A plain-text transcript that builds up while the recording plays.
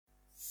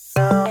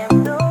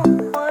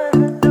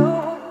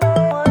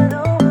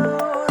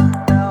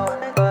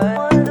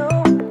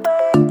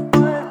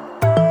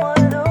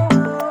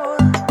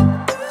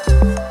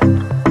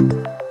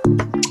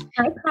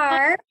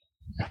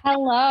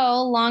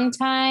Hello, long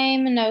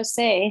time no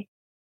see.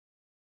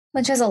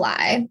 Which is a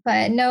lie,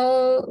 but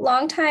no,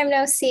 long time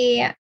no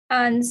see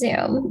on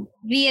Zoom.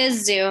 Via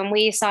Zoom,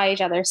 we saw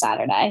each other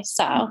Saturday,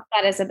 so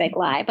that is a big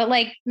lie. But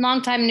like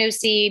long time no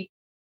see,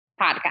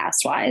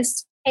 podcast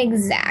wise.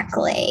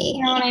 Exactly.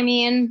 You know what I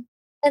mean?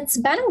 It's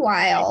been a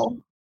while.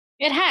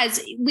 It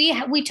has.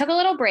 We took a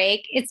little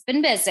break. It's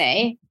been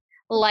busy.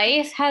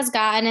 Life has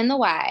gotten in the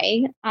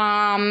way.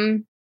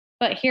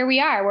 But here we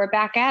are. We're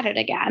back at it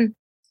again.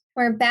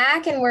 We're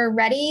back and we're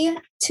ready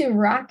to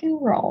rock and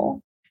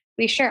roll.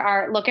 We sure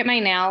are. Look at my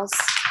nails.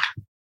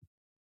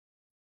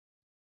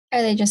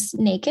 Are they just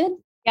naked?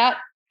 Yep,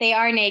 they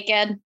are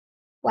naked.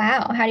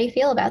 Wow. How do you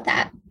feel about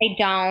that? I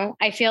don't.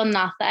 I feel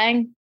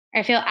nothing.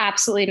 I feel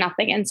absolutely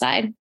nothing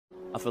inside.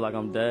 I feel like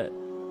I'm dead.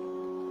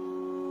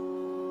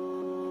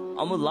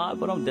 I'm alive,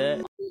 but I'm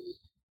dead.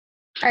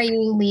 Are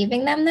you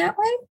leaving them that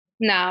way?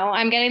 No,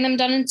 I'm getting them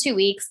done in 2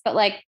 weeks. But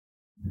like,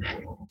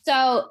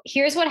 so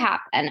here's what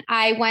happened.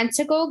 I went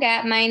to go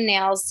get my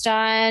nails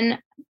done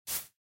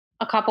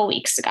a couple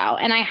weeks ago,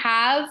 and I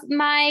have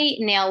my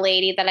nail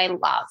lady that I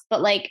love,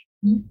 but like,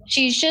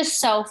 she's just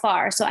so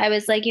far. So I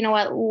was like, you know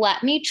what?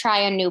 Let me try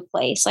a new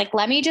place. Like,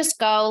 let me just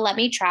go. Let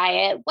me try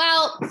it.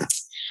 Well,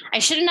 I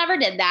should have never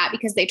did that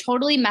because they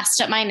totally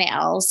messed up my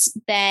nails.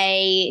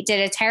 They did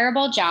a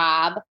terrible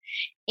job.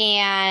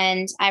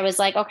 And I was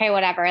like, okay,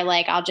 whatever.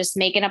 Like, I'll just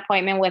make an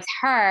appointment with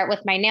her,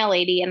 with my nail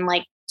lady in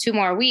like 2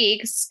 more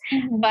weeks.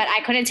 But I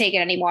couldn't take it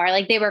anymore.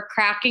 Like, they were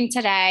cracking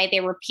today. They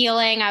were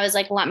peeling. I was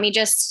like, I'm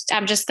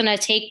just going to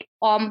take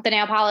all the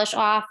nail polish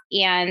off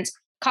and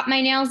cut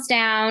my nails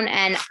down.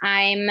 And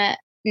I'm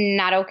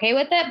not okay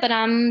with it, but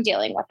I'm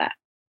dealing with it.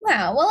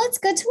 Wow. Well, it's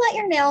good to let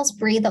your nails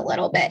breathe a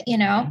little bit, you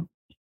know?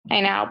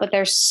 I know, but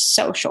they're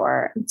so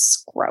short.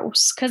 It's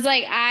gross. Cause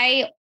like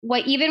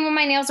even when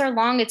my nails are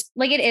long, it's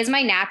like, it is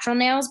my natural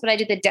nails, but I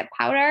do the dip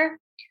powder.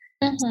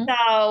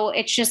 So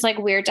it's just like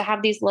weird to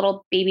have these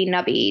little baby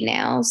nubby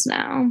nails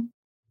now.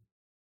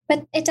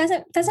 But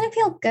doesn't it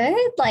feel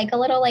good? Like a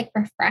little like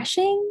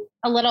refreshing?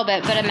 A little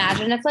bit, but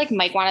imagine if like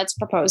Mike wanted to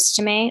propose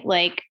to me,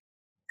 like.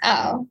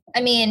 Oh,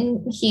 I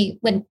mean, he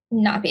would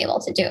not be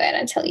able to do it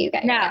until you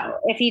get. No,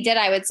 if he did,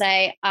 I would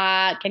say,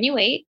 can you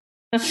wait?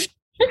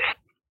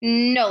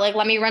 No, like,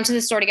 let me run to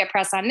the store to get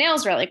press on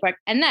nails really quick.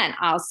 And then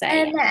I'll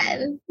say. And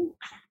then,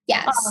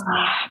 yes.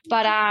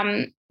 But,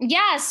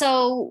 yeah,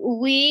 so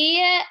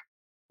we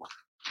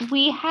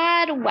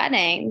had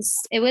weddings.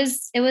 It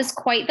was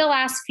quite the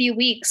last few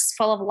weeks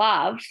full of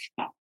love.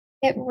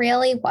 It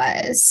really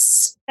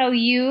was. So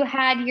you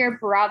had your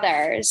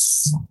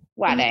brother's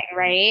wedding,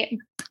 right?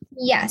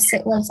 Yes,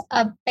 it was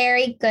a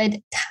very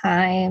good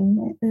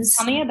time.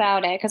 Tell me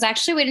about it. Because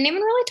actually, we didn't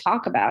even really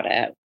talk about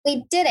it.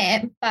 We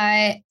didn't,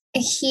 but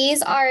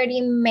he's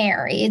already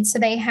married. So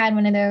they had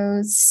one of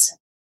those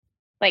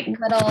like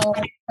little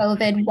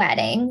COVID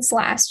weddings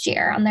last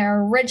year on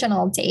their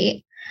original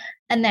date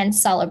and then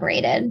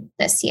celebrated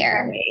this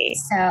year. Right.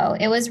 So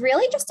it was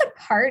really just a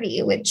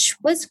party, which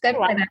was good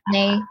for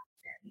them.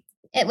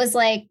 It was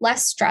like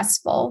less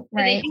stressful,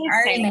 right? Did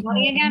they do a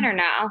ceremony again or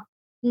no?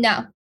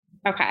 No.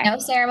 Okay. No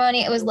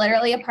ceremony. It was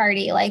literally a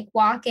party, like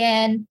walk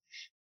in,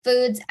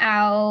 food's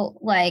out,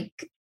 like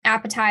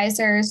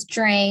appetizers,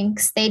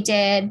 drinks. They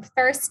did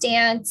first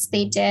dance.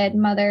 They did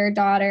mother,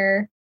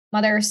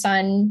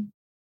 son,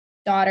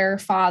 daughter,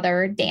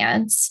 father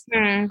dance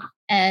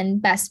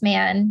and best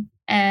man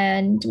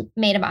and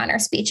maid of honor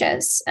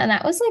speeches. And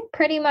that was like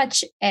pretty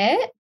much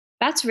it.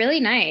 That's really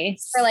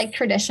nice. For like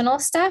traditional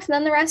stuff. And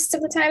then the rest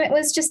of the time it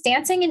was just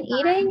dancing and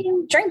eating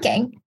and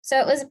drinking. So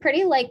it was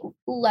pretty like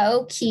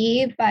low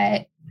key,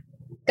 but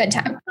good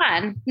time.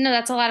 Fun. No,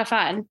 that's a lot of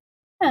fun.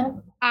 Yeah.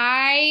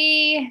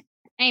 I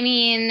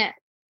mean,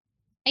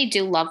 I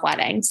do love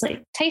weddings.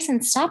 Like,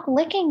 Tyson, stop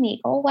licking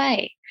me. Go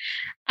away.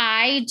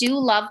 I do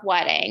love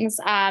weddings.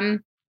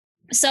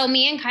 So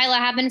me and Kyla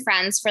have been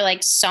friends for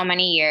like so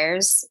many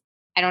years.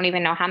 I don't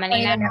even know how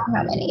many. I don't know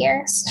how many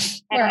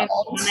years. I don't know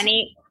how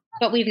many,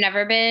 but we've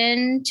never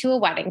been to a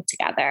wedding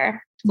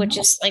together, which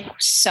is like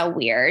so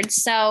weird.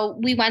 So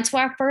we went to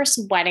our first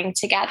wedding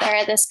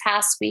together this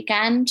past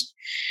weekend.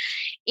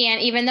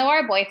 And even though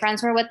our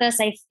boyfriends were with us,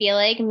 I feel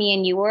like me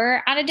and you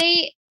were on a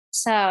date.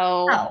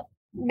 So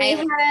we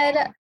had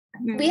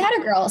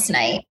a girls'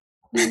 night.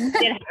 We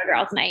did have a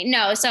girls' night.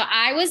 No, so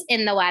I was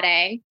in the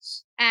wedding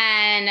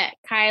and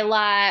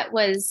Kyla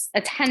was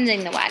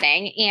attending the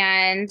wedding.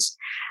 And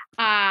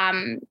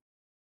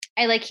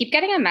I like keep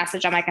getting a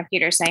message on my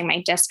computer saying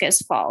my disk is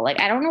full. Like,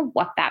 I don't know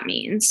what that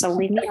means. So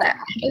leave me that.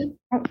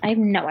 I have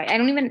no idea.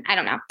 I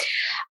don't know.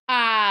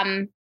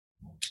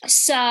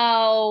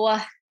 So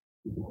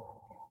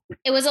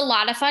it was a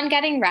lot of fun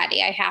getting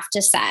ready, I have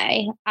to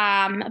say.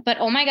 But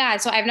oh my God.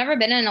 So I've never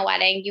been in a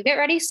wedding. You get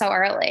ready so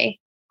early.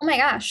 Oh my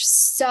gosh.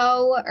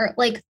 So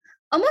like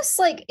almost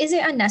like, is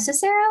it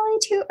unnecessarily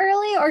too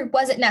early or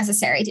was it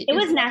necessary to do?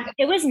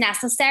 It was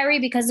necessary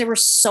because there were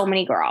so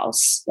many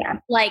girls. Yeah.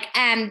 Like,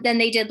 and then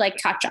they did like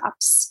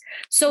touch-ups.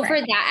 So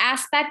for that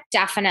aspect,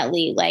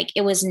 definitely like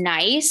it was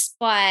nice,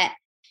 but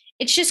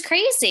it's just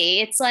crazy.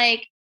 It's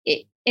like,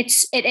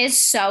 it is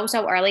so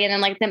early. And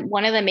then like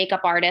one of the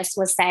makeup artists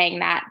was saying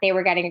that they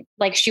were getting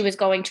like, she was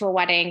going to a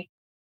wedding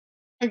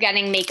or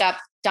getting makeup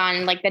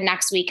done like the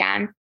next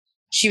weekend.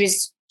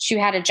 She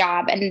had a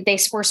job and they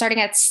were starting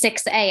at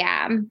 6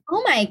 a.m.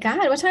 Oh my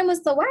God. What time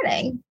was the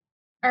wedding?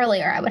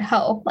 Earlier, I would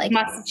hope. Like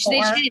she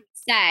didn't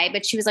say,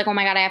 but she was like, oh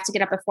my God, I have to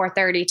get up at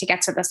 4:30 to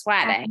get to this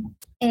wedding.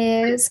 That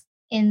is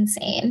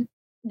insane.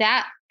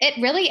 That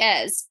it really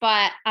is.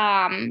 But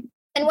and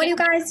what do you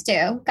guys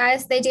do?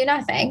 Guys, they do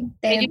nothing.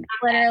 They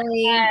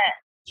literally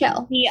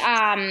chill.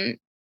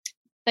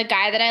 The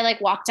guy that I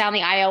like walked down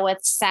the aisle with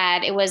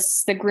said it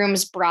was the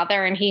groom's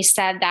brother. And he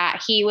said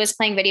that he was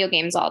playing video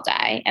games all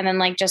day and then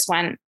like just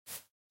went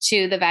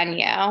to the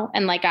venue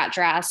and like got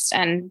dressed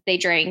and they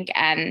drank.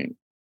 And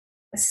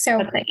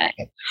so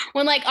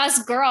when like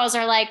us girls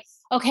are like,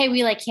 okay,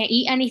 we like can't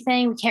eat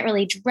anything. We can't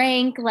really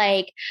drink.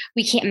 Like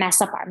we can't mess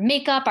up our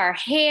makeup, our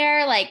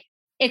hair. Like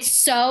it's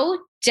so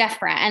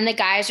different. And the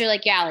guys are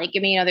like, yeah, like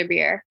give me another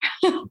beer.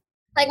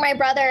 Like my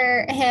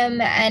brother,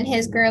 him and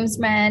his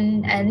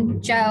groomsmen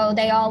and Joe,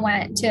 they all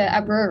went to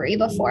a brewery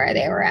before.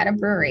 They were at a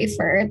brewery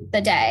for the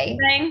day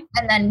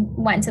and then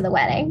went to the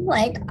wedding.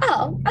 Like,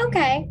 oh,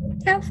 okay.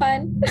 Have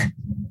fun.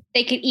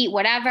 They could eat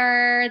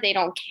whatever. They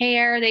don't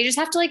care. They just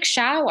have to like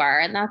shower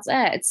and that's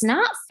it. It's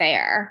not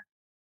fair.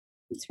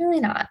 It's really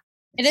not.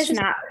 It is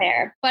not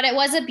fair, but it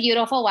was a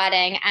beautiful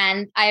wedding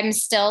and I'm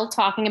still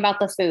talking about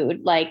the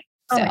food. Like,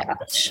 oh my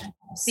gosh.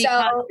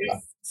 So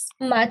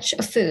much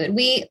food.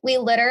 We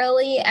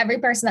literally, every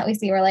person that we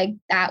see, we're like,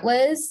 that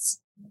was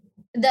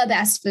the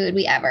best food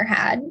we ever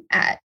had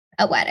at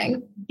a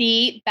wedding.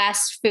 The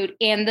best food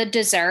and the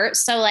dessert.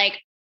 So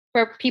like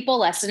for people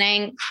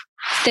listening,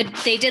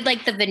 they did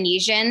like the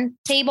Venetian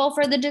table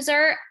for the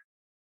dessert.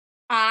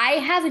 I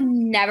have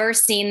never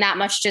seen that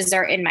much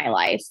dessert in my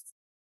life.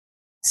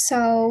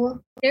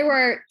 So there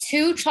were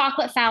 2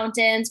 chocolate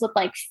fountains with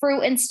like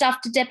fruit and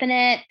stuff to dip in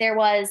it. There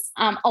was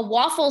a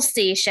waffle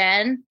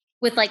station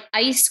with like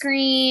ice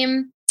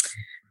cream.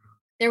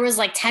 There was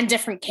like 10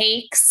 different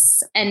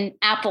cakes and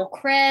apple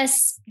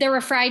crisp. There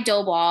were fried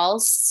dough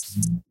balls.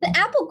 The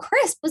apple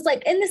crisp was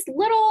like in this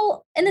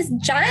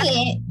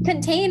giant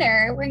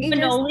container where you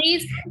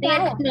cannolis. They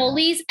had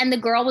cannolis and the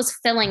girl was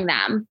filling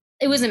them.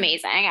 It was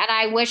amazing. And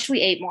I wish we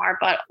ate more,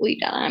 but we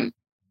didn't.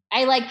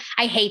 I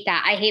hate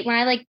that. I hate when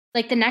I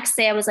like the next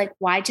day I was like,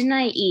 why didn't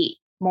I eat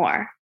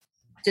more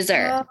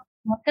dessert?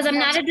 Because I'm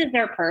not a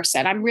dessert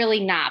person. I'm really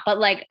not. But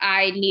like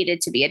I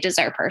needed to be a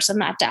dessert person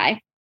that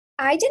day.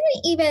 I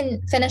didn't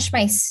even finish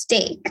my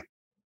steak.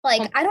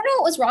 Like, I don't know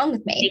what was wrong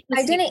with me.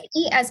 I didn't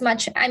eat as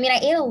much. I mean, I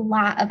ate a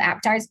lot of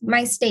appetizers.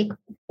 My steak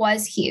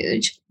was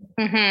huge.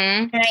 Mm-hmm.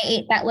 And I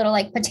ate that little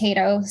like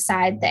potato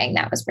side thing.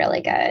 That was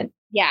really good.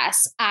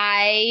 Yes.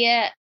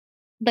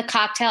 The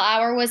cocktail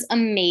hour was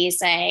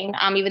amazing.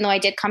 Even though I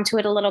did come to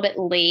it a little bit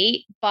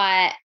late,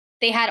 but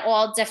they had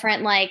all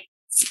different like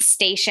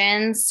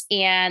stations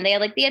and they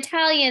had like the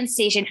Italian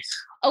station.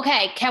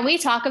 Okay. Can we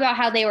talk about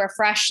how they were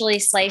freshly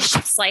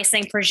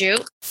slicing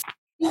prosciutto?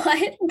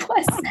 What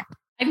was that?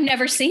 I've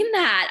never seen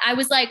that. I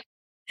was like,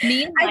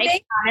 me and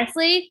Mike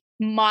honestly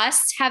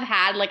must have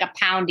had like a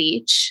pound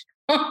each.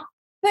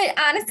 But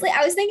honestly,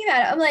 I was thinking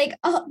about it. I'm like,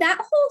 oh, that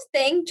whole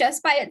thing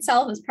just by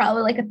itself is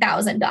probably like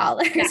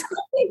 $1,000.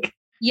 Yeah.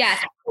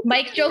 Yes.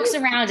 Mike jokes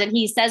around and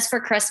he says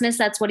for Christmas,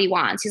 that's what he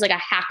wants. He's like a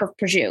hack of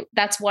prosciutto.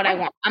 That's what I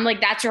want. I'm like,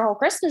 that's your whole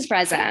Christmas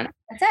present.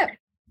 That's it.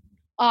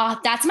 Oh,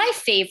 that's my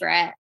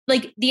favorite.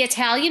 Like the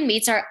Italian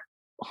meats are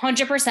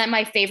 100%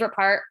 my favorite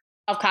part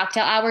of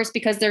cocktail hours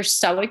because they're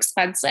so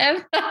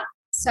expensive.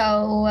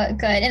 So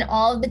good. And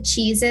all of the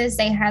cheeses,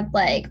 they had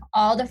like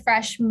all the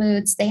fresh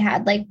moots. They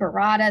had like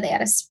burrata. They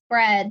had a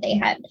spread. They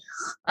had,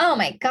 oh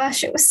my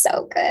gosh, it was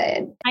so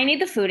good. I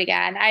need the food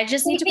again. I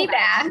just need to be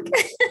back.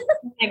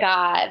 Oh my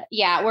God.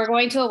 Yeah. We're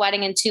going to a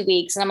wedding in 2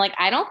 weeks. And I'm like,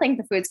 I don't think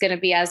the food's going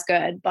to be as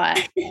good,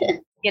 but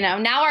you know,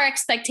 now our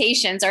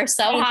expectations are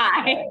so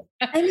high.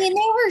 I mean, they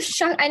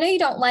were I know you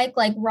don't like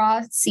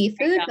raw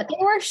seafood, but they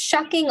were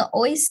shucking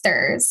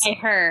oysters. I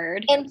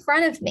heard. In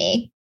front of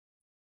me.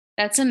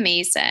 That's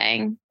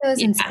amazing. It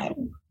was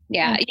insane.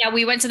 Yeah. Yeah.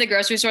 We went to the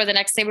grocery store the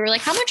next day. We were like,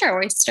 how much are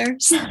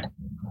oysters? It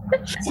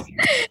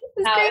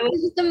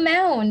was a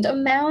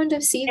mound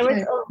of seafood. It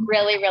was a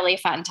really, really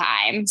fun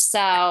time.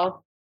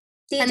 So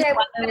DJ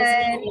was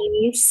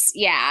good.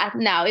 Yeah,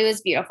 no, it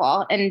was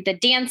beautiful. And the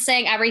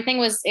dancing, everything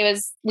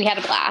we had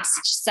a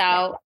blast.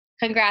 So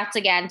congrats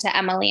again to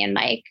Emily and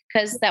Mike,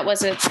 because that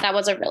was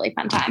a really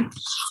fun time.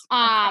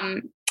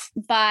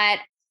 But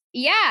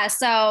yeah,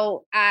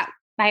 so I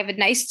have a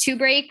nice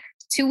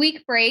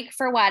 2-week break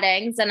for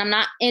weddings and I'm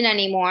not in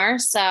anymore.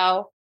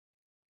 So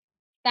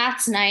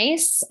that's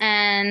nice.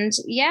 And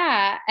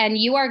yeah. And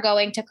you are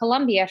going to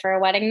Colombia for a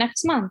wedding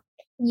next month.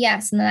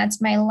 Yes. And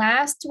that's my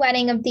last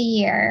wedding of the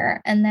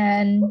year. And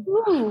then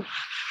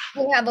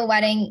we have a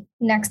wedding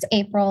next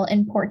April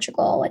in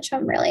Portugal, which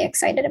I'm really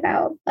excited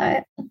about,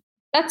 but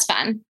that's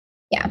fun.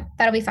 Yeah,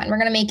 that'll be fun. We're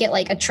going to make it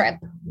like a trip,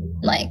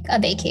 like a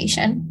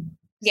vacation.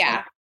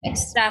 Yeah, so,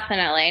 nice.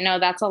 Definitely. No,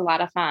 that's a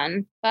lot of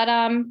fun. But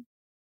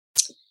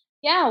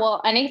Yeah.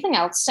 Well, anything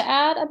else to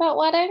add about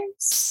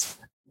weddings?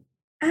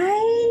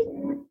 I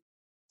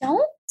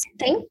don't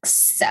think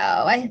so.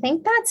 I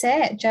think that's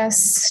it.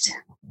 Just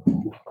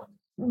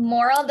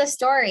moral of the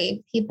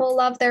story. People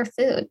love their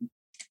food.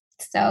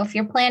 So if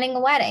you're planning a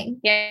wedding,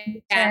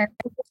 Yeah.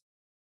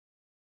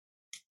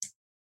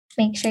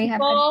 make sure you have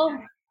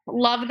People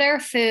love their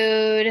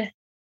food,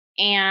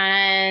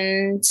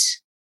 and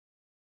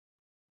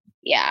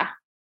yeah,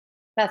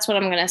 that's what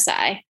I'm going to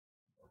say.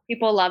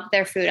 People love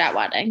their food at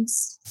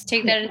weddings.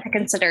 Take that into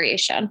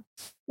consideration.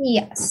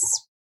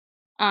 Yes.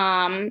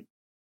 And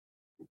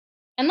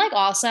like,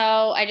 also,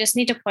 I just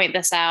need to point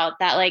this out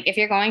that like, if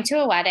you're going to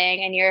a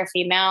wedding and you're a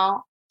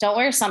female, don't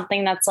wear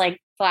something that's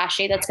like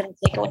flashy that's going to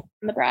take away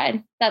from the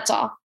bride. That's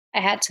all. I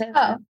had to.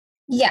 Oh,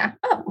 yeah.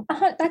 Oh,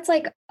 that's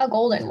like a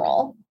golden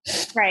rule.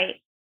 Right.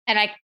 And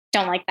I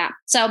don't like that.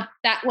 So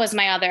that was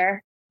my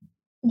other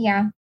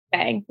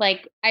thing.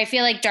 Like, I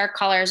feel like dark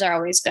colors are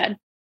always good.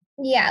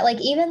 Yeah. Like,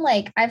 even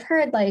like, I've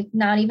heard like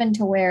not even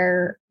to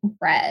wear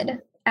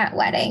red at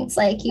weddings.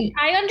 Like,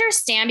 I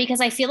understand,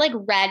 because I feel like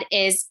red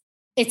is,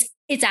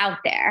 it's out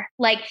there.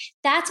 Like,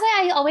 that's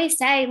why I always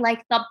say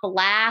like the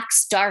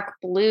blacks, dark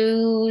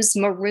blues,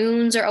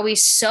 maroons are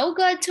always so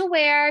good to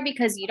wear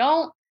because you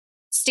don't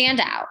stand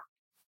out.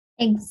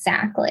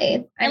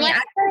 Exactly. I mean,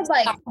 I've heard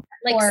like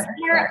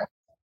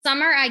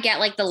summer, I get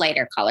like the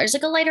lighter colors,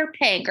 like a lighter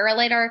pink or a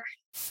lighter,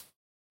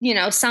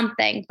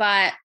 something.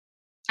 But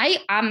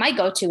my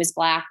go-to is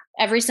black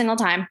every single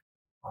time.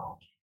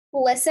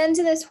 Listen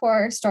to this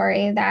horror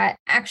story that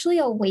actually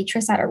a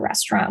waitress at a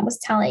restaurant was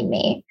telling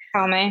me.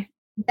 Tell me.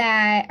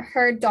 That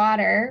her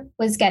daughter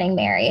was getting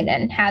married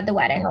and had the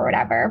wedding or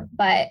whatever,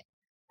 but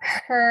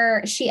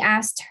she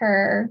asked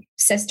her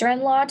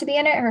sister-in-law to be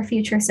in it, her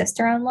future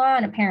sister-in-law,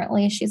 and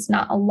apparently she's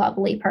not a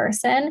lovely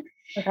person.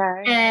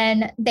 Okay.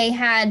 And they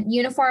had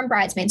uniform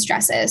bridesmaids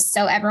dresses,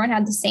 so everyone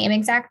had the same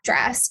exact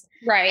dress.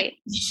 Right.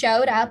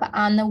 Showed up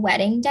on the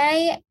wedding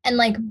day and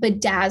like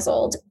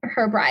bedazzled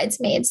her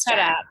bridesmaids. Shut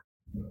up.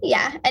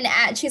 Yeah.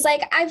 And she's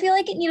like, I feel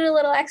like it needed a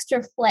little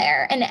extra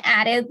flair, and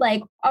added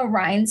like a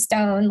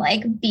rhinestone,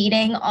 like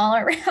beading all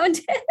around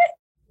it.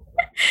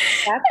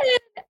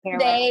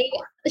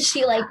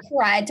 She like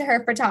cried to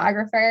her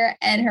photographer,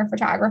 and her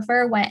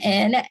photographer went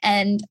in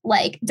and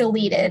like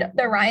deleted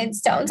the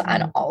rhinestones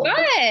on all of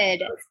them.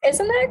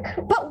 Isn't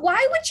that? But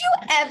why would you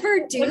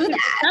ever do that?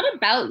 It's not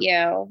about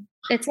you.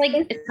 It's like,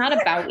 it's not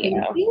about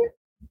you.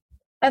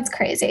 That's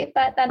crazy.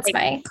 But that's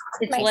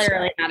it's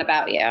literally not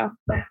about you.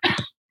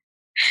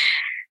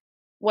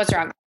 What's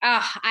wrong?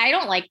 I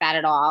don't like that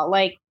at all.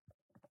 Like,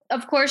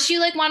 of course you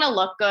like want to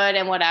look good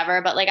and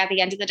whatever, but like at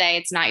the end of the day,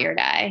 it's not your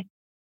day.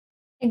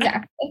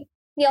 Exactly.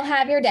 You'll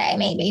have your day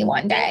maybe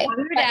one day.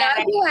 But not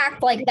if you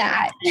act like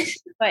that.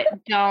 But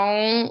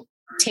don't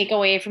take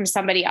away from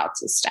somebody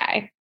else's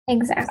day.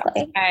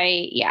 Exactly.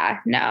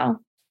 No,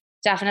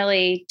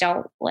 definitely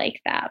don't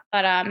like that.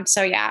 But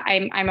so yeah,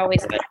 I'm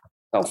always good.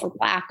 Go for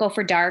black, go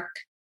for dark,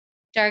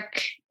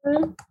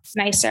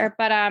 nicer.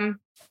 But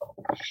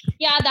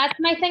yeah, that's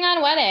my thing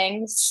on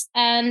weddings.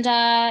 And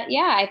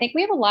yeah, I think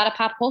we have a lot of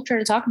pop culture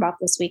to talk about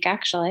this week,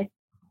 actually.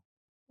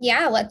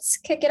 Yeah, let's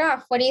kick it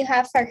off. What do you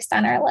have first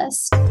on our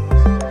list?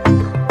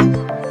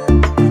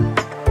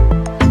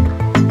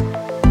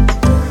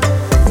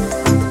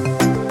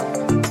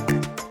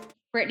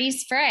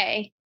 Britney's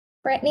free.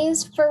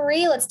 Britney's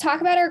free. Let's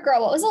talk about her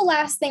girl. What was the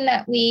last thing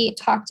that we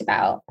talked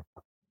about?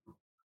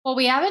 Well,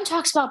 we haven't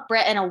talked about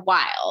Brit in a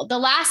while. The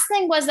last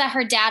thing was that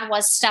her dad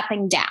was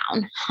stepping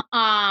down.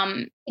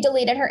 He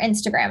deleted her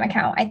Instagram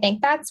account. I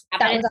think that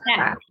was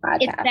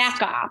it's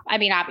back off. I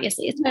mean,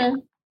 obviously it's back.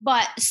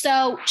 But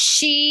so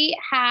she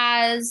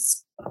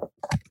has,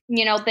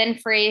 been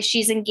free.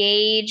 She's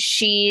engaged.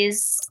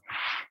 She's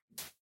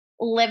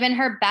living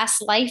her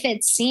best life,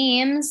 it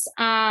seems.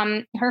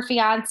 Her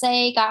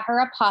fiance got her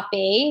a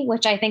puppy,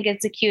 which I think is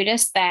the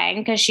cutest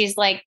thing because she's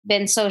like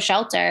been so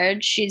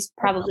sheltered. She's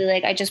probably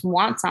like, I just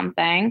want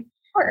something.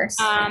 Of course.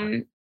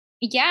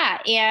 Yeah.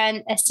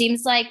 And it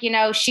seems like,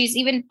 she's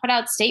even put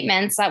out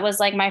statements that was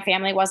like, my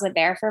family wasn't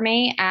there for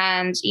me.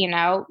 And,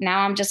 now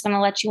I'm just going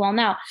to let you all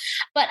know.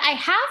 But I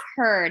have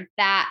heard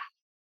that,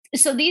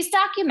 so these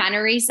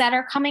documentaries that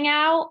are coming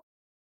out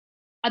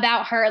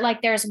about her,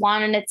 like there's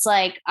one and it's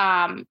like,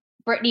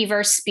 Britney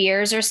versus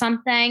Spears or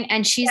something.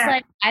 And she's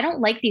like, I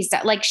don't like these.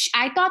 Like,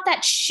 I thought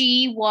that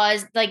she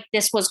was like,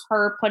 this was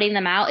her putting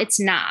them out. It's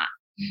not.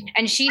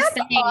 And she's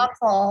saying,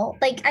 awful.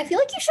 Like, I feel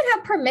like you should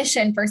have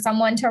permission for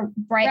someone to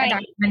write a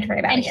documentary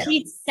about it. And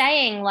she's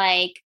saying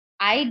like,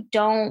 I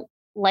don't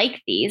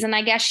like these. And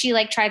I guess she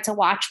like tried to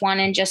watch one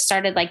and just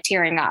started like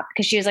tearing up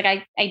because she was like,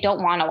 I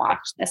don't want to watch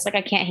this. Like,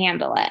 I can't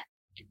handle it.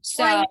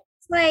 So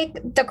like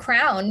The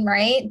Crown,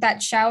 right?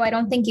 That show. I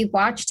don't think you've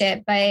watched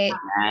it, but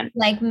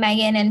like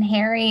Meghan and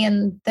Harry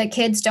and the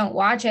kids don't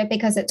watch it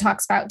because it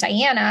talks about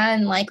Diana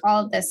and like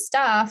all of this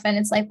stuff. And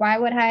it's like, why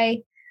would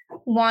I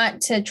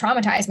want to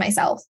traumatize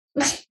myself?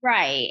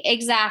 Right.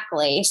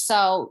 Exactly.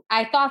 So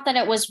I thought that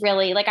it was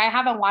really like, I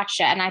haven't watched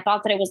it and I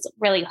thought that it was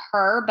really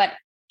her, but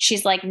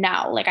she's like,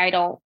 no, like, I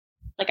don't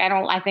Like,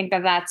 I think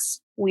that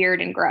that's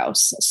weird and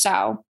gross.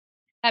 So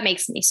that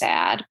makes me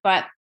sad,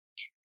 but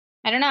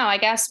I don't know. I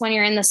guess when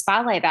you're in the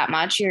spotlight that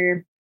much,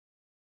 I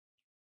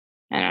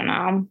don't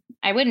know.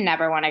 I would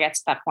never want to get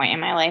to that point in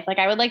my life. Like,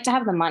 I would like to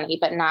have the money,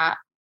 but not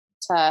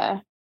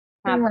to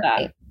have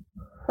that.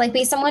 Like,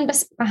 be someone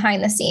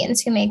behind the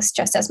scenes who makes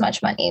just as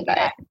much money,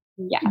 but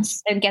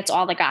yes, and gets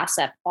all the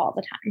gossip all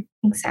the time.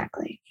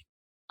 Exactly.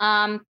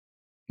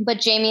 But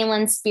Jamie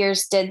Lynn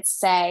Spears did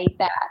say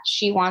that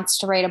she wants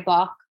to write a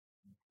book,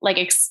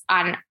 like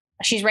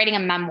she's writing a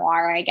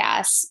memoir, I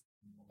guess,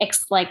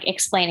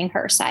 explaining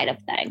her side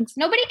of things.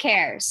 Nobody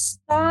cares.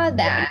 Saw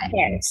that. Nobody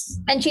cares.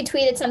 And she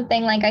tweeted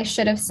something like, I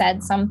should have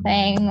said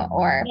something,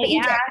 or but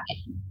you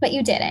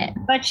didn't.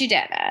 But you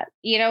didn't.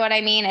 You know what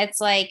I mean? It's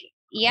like,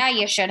 yeah,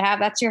 you should have.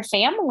 That's your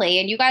family.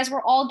 And you guys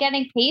were all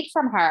getting paid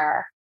from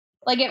her.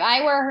 Like, if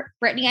I were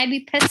Britney, I'd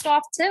be pissed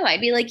off too.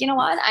 I'd be like, you know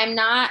what? I'm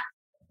not,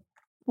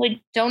 like,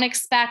 don't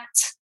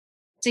expect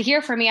to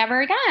hear from me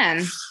ever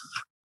again.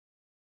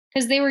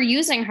 Because they were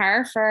using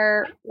her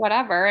for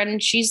whatever,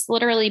 and she's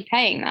literally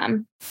paying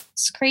them.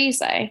 It's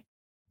crazy.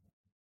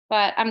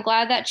 But I'm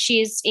glad that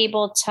she's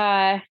able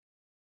to,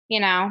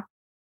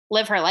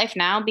 live her life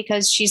now,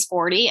 because she's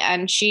 40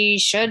 and she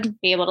should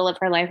be able to live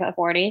her life at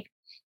 40.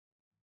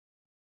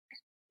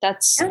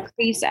 That's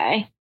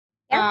crazy.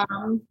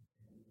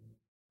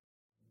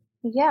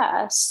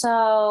 Yeah.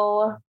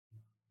 So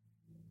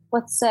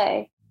let's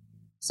say.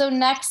 So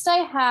next I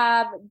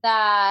have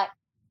that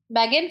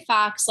Megan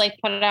Fox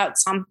put out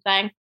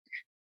something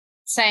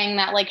saying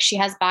that she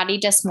has body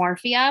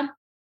dysmorphia.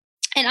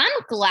 And I'm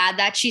glad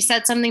that she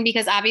said something,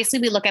 because obviously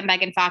we look at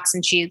Megan Fox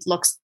and she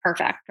looks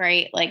perfect,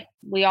 right? Like,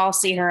 we all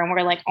see her and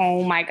we're like,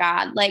 oh my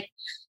God. Like,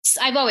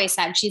 I've always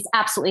said she's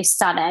absolutely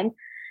stunning,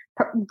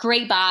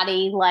 great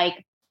body, but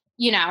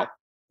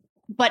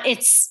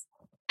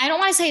I don't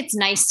want to say it's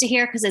nice to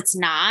hear, because it's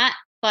not,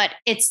 but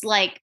it's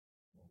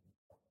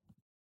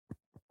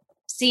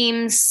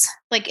seems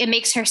like it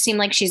makes her seem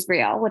like she's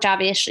real, which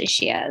obviously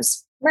she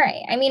is.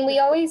 Right. I mean, we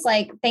always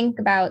think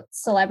about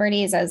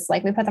celebrities as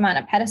we put them on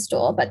a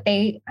pedestal, but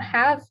they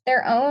have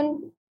their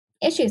own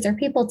issues. They're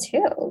people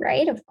too,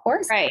 right? Of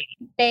course. Right.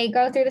 They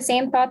go through the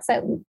same thoughts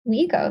that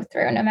we go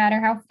through, no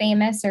matter how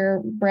famous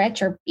or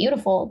rich or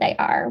beautiful they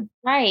are.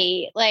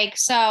 Right.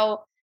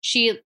 So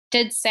she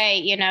did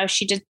say,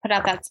 she did put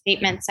out that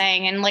statement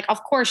saying, and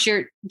of course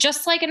you're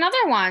just like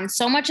another one,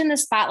 so much in the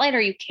spotlight.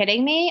 Are you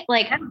kidding me?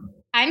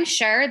 I'm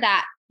sure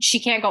that she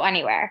can't go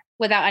anywhere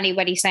without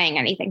anybody saying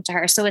anything to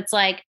her. So it's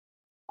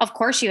of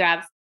course you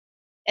have.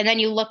 And then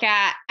you look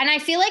at, and I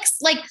feel like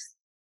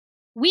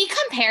we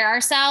compare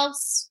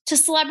ourselves to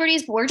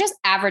celebrities, but we're just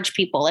average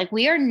people.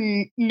 We are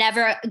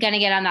never going to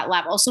get on that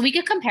level. So we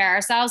could compare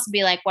ourselves and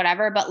be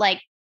whatever, but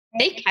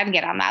they can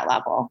get on that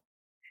level.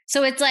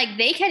 So it's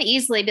they can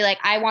easily be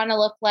I want to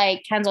look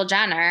like Kendall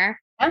Jenner.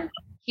 Yeah.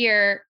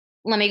 Here,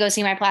 let me go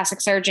see my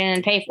plastic surgeon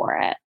and pay for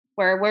it.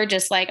 Where we're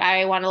just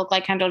I want to look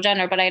like Kendall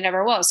Jenner, but I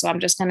never will. So I'm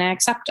just going to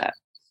accept it.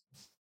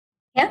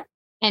 Yeah.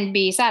 And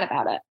be sad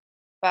about it.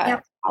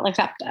 But I'll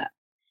accept it.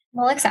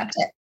 We'll accept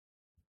it.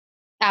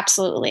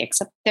 Absolutely.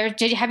 Except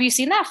have you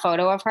seen that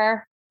photo of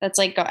her? That's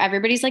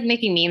everybody's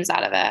making memes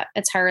out of it.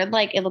 It's her. It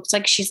looks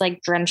like she's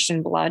drenched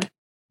in blood.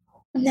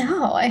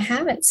 No, I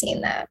haven't seen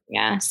that.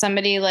 Yeah.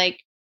 Somebody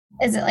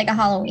is it a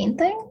Halloween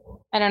thing?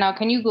 I don't know.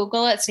 Can you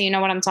Google it so you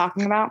know what I'm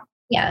talking about?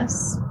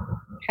 Yes.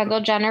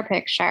 Kendall Jenner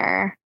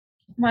picture.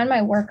 I'm on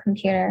my work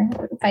computer.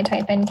 If I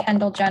type in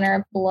Kendall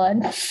Jenner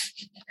blood,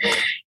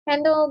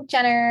 Kendall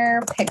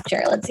Jenner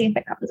picture, let's see if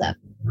it comes up.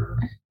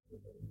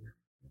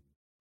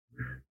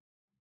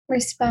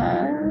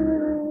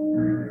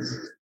 Response.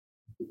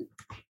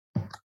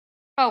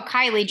 Oh,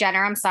 Kylie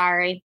Jenner. I'm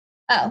sorry.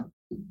 Oh.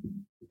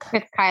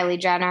 It's Kylie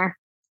Jenner.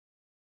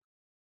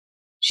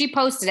 She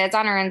posted it. It's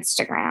on her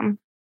Instagram.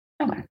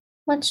 Okay.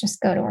 Let's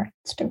just go to her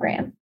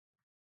Instagram.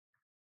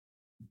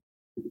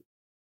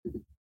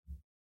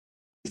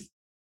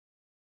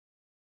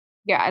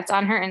 Yeah, it's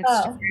on her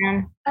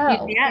Instagram.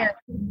 Oh. Yeah.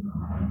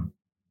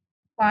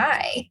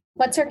 Why?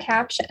 What's her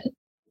caption?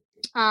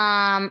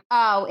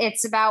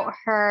 It's about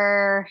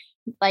her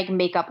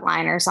makeup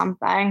line or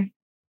something.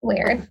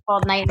 Weird. It's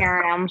called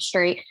Nightmare on Elm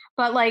Street.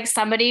 But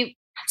somebody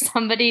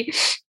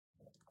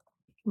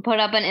put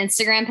up an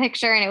Instagram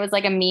picture, and it was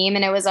a meme,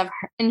 and it was of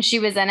her, and she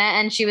was in it,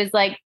 and she was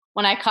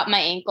when I cut my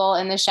ankle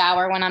in the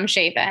shower when I'm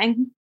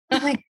shaving. Oh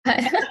my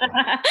God.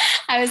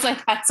 I was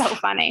that's so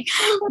funny.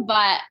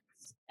 But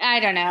I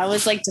don't know. It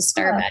was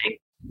disturbing.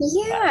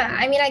 Yeah.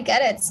 I mean, I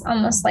get it. It's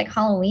almost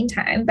Halloween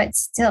time, but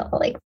still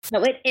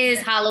No, it is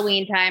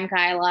Halloween time,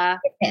 Kyla.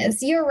 It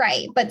is. You're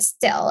right. But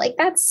still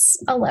that's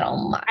a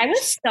little much. I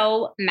was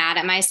so mad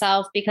at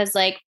myself because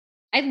I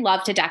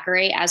love to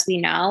decorate, as we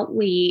know,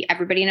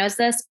 everybody knows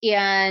this.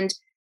 And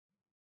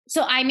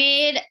so I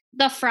made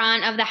the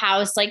front of the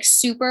house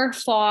super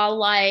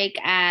fall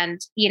and,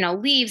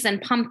 leaves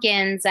and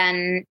pumpkins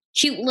and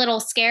cute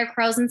little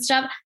scarecrows and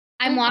stuff.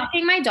 I'm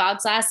walking my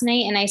dogs last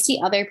night, and I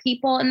see other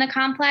people in the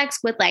complex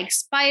with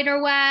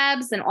spider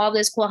webs and all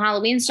this cool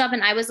Halloween stuff.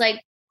 And I was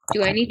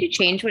do I need to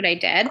change what I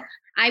did?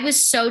 I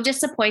was so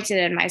disappointed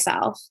in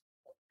myself.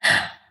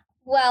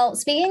 Well,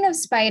 speaking of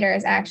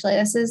spiders, actually,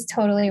 this is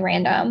totally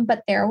random,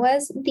 but there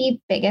was the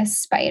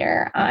biggest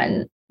spider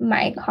on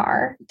my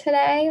car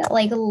today,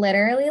 like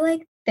literally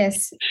like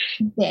this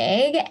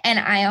big. And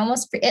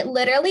it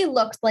literally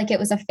looked like it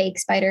was a fake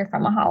spider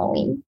from a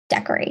Halloween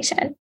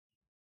decoration.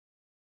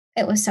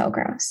 It was so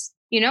gross.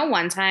 You know,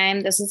 one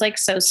time, this is like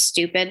so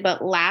stupid,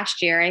 but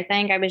last year, I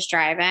think I was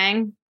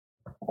driving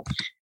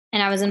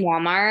and I was in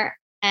Walmart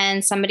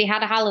and somebody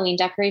had a Halloween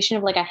decoration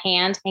of like a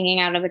hand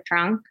hanging out of a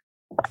trunk.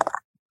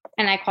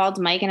 And I called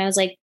Mike and I was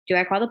like, do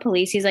I call the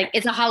police? He's like,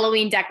 it's a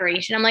Halloween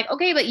decoration. I'm like,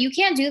 okay, but you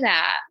can't do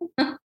that.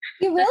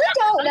 You really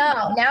don't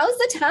know. Now's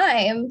the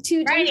time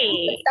to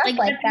do stuff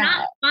like that.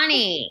 Not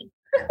funny.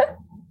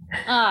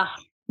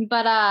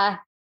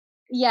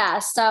 Yeah.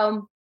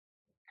 So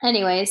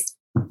anyways,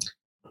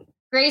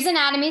 Grey's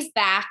Anatomy's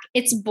back.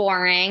 It's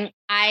boring.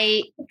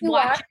 I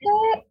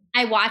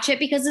watch it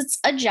because it's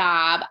a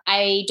job.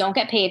 I don't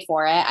get paid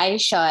for it. I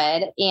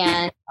should.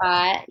 And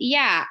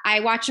I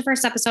watched the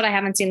first episode. I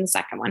haven't seen the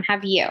second one.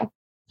 Have you?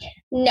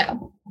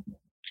 No,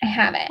 I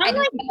haven't. I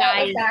didn't know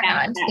it was back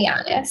on, to be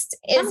honest.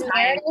 Is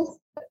Meredith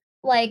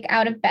like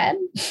out of bed?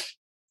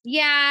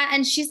 Yeah.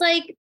 And she's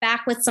like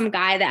back with some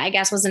guy that I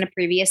guess was in a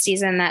previous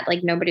season that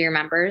like nobody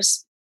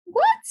remembers.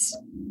 What?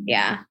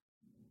 Yeah.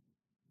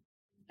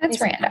 That's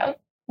random.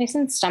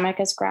 Mason's stomach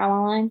is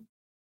growling.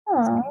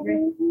 Oh,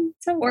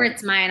 or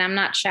it's mine. I'm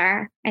not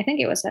sure. I think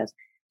it was his.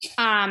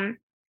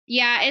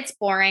 Yeah, it's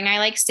boring. I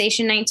like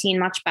Station 19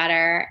 much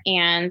better.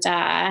 And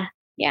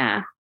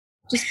yeah,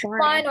 just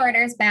boring. Law and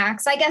Order's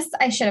back. So I guess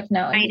I should have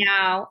known.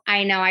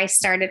 I know. I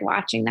started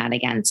watching that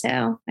again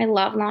too. I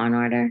love Law and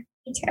Order.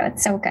 Me too.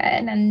 It's so good.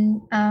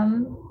 And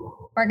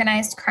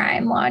Organized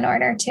Crime, Law and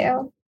Order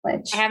too,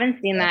 which I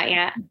haven't seen that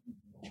yet.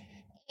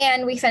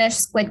 And we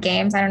finished Squid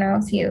Games. I don't know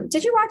if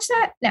did you watch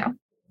that? No.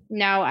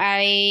 No,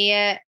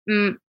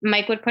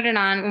 Mike would put it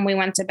on when we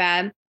went to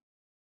bed.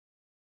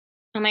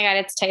 Oh my God,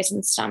 it's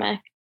Tyson's stomach.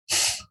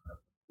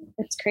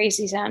 It's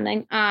crazy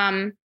sounding.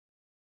 And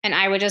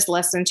I would just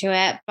listen to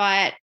it.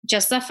 But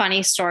just a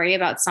funny story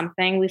about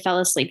something we fell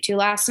asleep to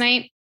last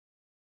night.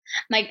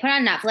 Mike put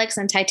on Netflix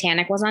and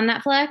Titanic was on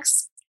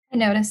Netflix. I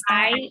noticed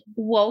that. I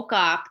woke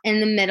up in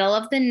the middle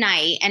of the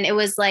night and it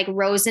was like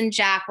Rose and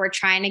Jack were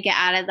trying to get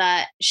out of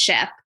the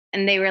ship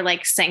and they were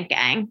like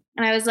sinking.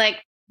 And I was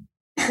like,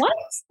 what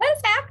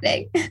is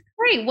happening?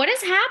 Right. What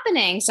is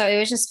happening? So it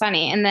was just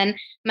funny. And then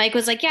Mike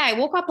was like, yeah, I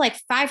woke up like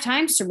 5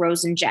 times to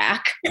Rose and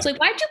Jack. It's like,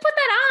 why'd you put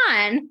that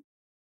on?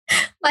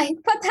 Like,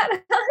 put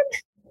that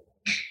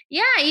on?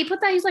 Yeah, he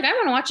put that. He's like, I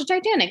want to watch the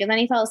Titanic. And then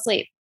he fell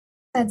asleep.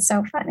 That's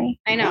so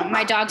funny. I know.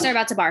 My dogs are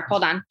about to bark.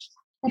 Hold on.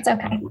 That's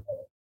okay.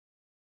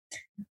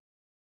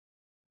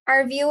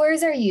 Our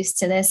viewers are used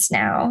to this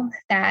now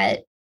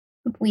that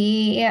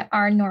we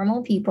are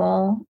normal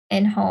people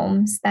in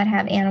homes that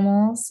have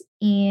animals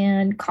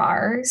and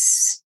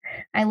cars.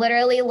 I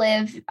literally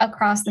live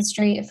down the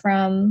street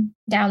from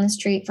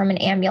an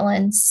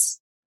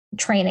ambulance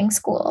training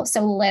school.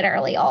 So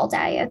literally all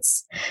day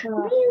it's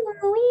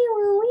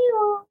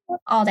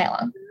all day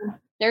long.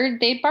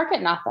 They bark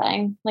at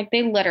nothing. Like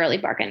they literally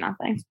bark at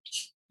nothing.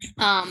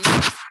 But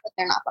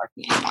they're not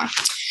barking anymore.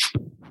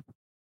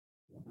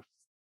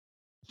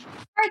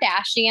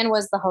 Kardashian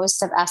was the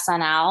host of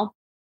SNL.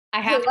 Who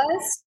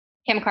was?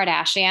 Kim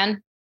Kardashian.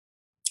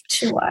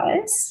 She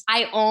was.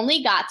 I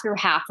only got through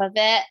half of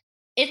it.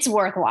 It's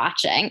worth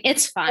watching.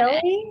 It's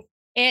funny.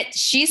 Really?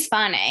 She's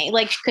funny,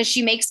 like because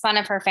she makes fun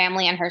of her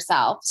family and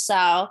herself. So,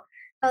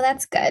 oh,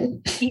 that's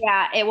good.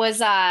 Yeah, it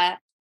was.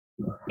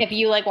 If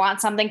you like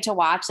want something to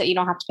watch that you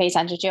don't have to pay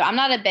attention to,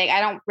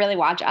 I don't really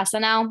watch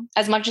SNL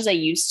as much as I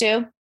used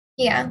to.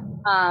 Yeah.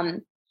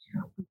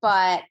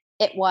 But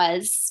it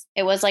was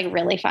like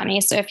really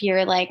funny. So if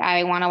you're like,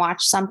 I want to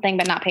watch something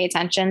but not pay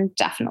attention,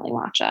 definitely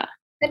watch it.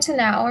 Good to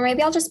know. Or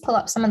maybe I'll just pull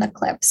up some of the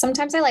clips.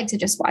 Sometimes I like to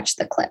just watch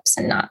the clips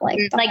and not like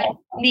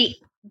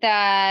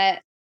the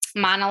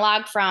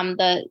monologue from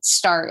the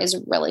start is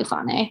really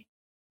funny.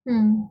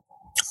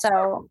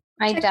 So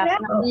I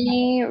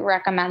definitely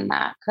recommend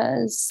that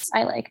because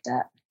I liked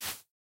it.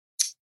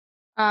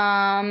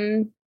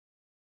 I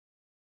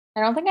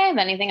don't think I have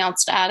anything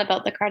else to add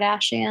about the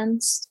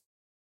Kardashians.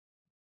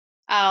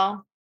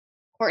 Oh,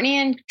 Courtney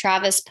and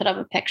Travis put up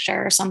a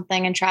picture or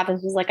something, and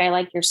Travis was like, I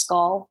like your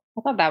skull.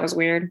 I thought that was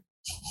weird.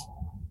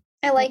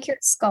 I like your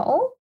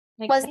skull?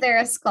 Like, was there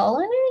a skull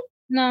in it?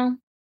 No.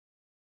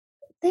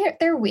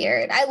 They're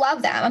weird. I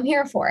love them. I'm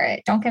here for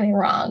it. Don't get me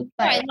wrong.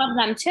 But I love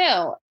them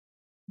too.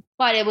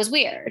 But it was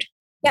weird.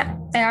 Yeah,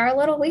 they are a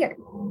little weird.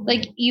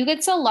 Like you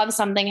could still love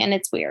something and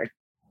it's weird.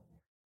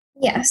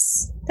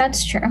 Yes,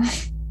 that's true.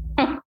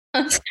 Like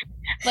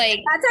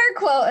that's our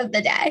quote of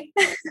the day.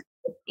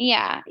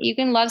 Yeah, you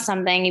can love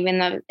something even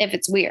though if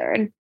it's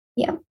weird.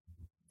 Yeah,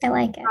 I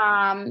like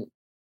it.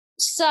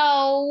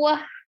 So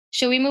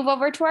should we move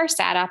over to our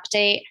sad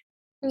update?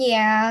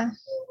 Yeah.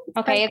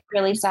 Okay, it's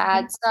really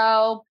sad.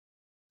 So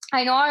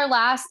I know our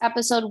last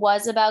episode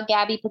was about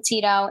Gabby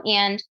Petito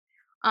and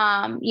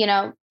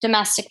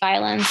domestic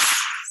violence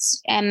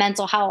and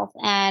mental health.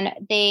 And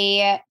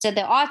they did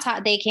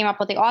they came up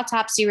with the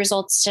autopsy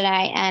results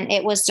today, and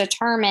it was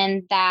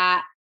determined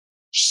that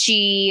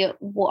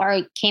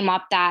came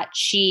up that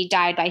she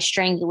died by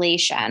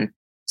strangulation.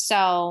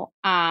 So,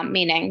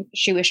 meaning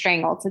she was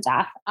strangled to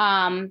death.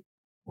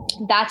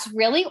 That's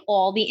really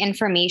all the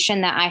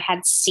information that I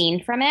had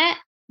seen from it.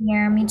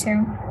 Yeah, me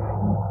too.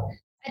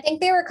 I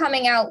think they were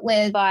coming out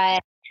with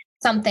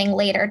something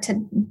later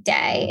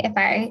today, if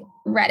I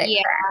read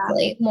it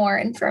correctly, more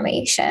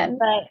information.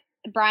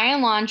 But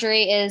Brian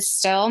Laundrie is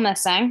still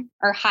missing,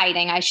 or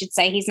hiding, I should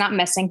say. He's not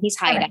missing, he's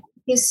hiding.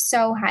 He's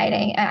so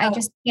hiding. I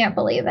just can't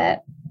believe it.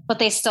 But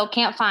they still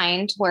can't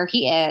find where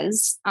he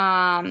is.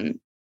 Someone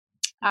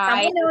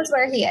knows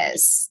where he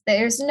is.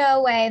 There's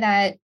no way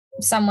that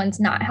someone's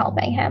not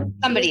helping him.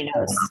 Somebody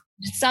knows.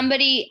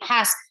 Somebody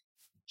has.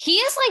 He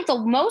is like the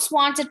most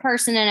wanted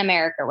person in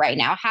America right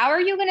now. How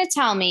are you going to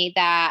tell me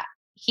that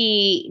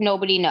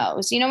nobody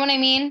knows? You know what I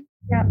mean?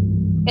 Yeah.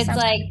 It's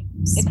like,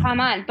 come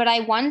on. But I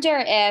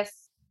wonder if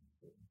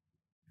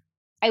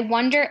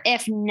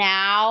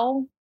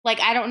now,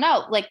 like, I don't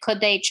know, like, could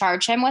they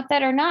charge him with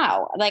it or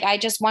no? Like, I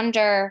just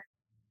wonder.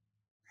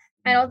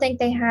 I don't think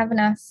they have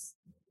enough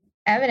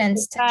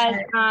evidence to charge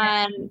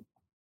him.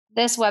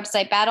 This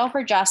website, Battle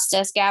for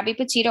Justice, Gabby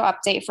Petito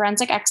update,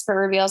 forensic expert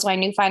reveals why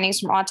new findings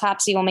from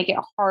autopsy will make it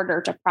harder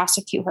to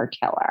prosecute her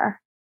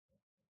killer.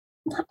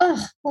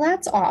 Oh, well,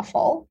 that's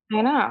awful.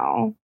 I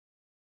know.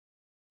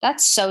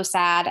 That's so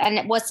sad.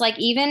 And what's like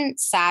even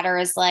sadder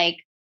is like,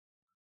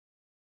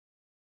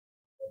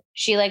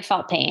 she like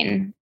felt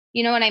pain.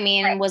 You know what I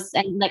mean? Right.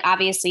 And like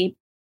obviously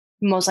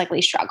most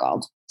likely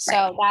struggled.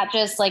 So that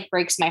just like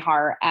breaks my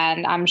heart.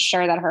 And I'm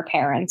sure that her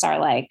parents are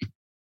like,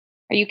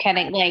 are you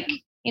kidding? Like,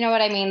 you know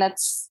what I mean?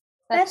 That's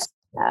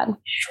sad.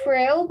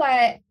 True.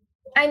 But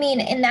I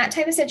mean, in that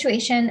type of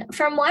situation,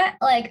 from what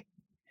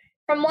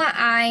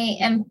I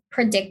am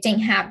predicting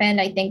happened,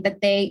 I think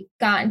that they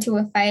got into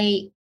a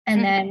fight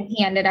and then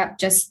he ended up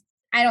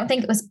I don't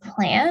think it was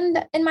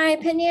planned, in my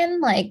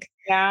opinion. Like,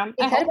 yeah,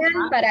 it could have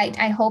been, but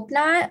I hope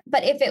not.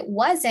 But if it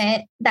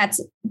wasn't,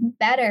 that's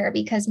better,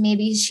 because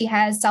maybe she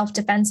has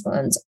self-defense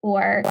wounds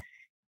or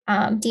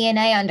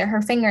DNA under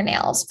her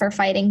fingernails for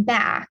fighting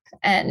back,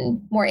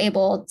 and we're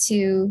able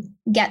to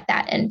get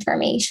that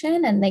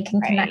information and they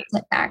can connect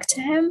it back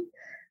to him.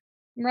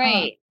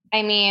 Right.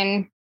 I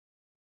mean,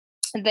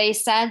 they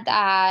said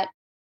that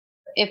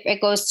if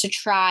it goes to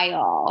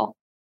trial,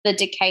 the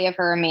decay of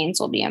her remains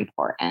will be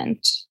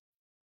important.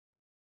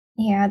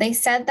 Yeah, they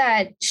said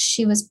that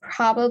she was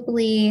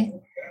probably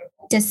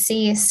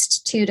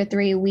deceased 2 to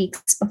 3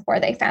 weeks before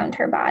they found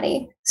her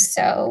body.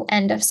 So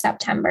end of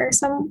September,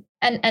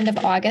 end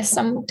of August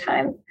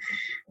sometime.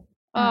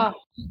 Oh,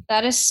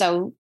 that is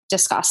so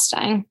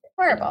disgusting.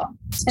 Horrible.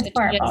 It's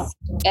horrible.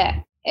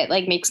 It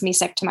like makes me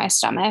sick to my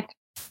stomach.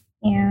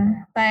 Yeah.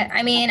 But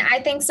I mean,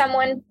 I think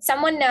someone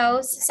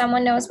knows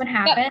what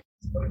happened.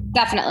 Yep,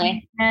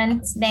 definitely.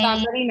 And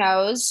somebody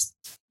knows.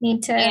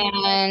 Need to,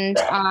 and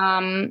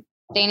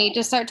they need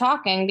to start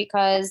talking,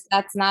 because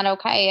that's not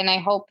okay. And I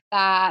hope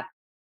that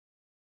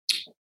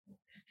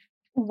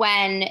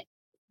when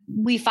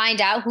we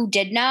find out who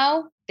did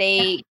know,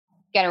 they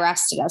get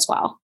arrested as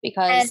well,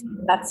 because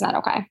that's not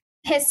okay.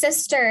 His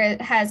sister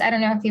I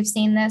don't know if you've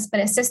seen this, but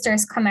his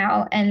sister's come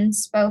out and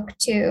spoke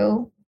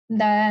to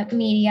the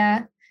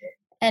media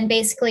and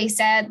basically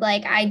said,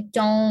 like, I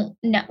don't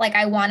know, like,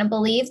 I want to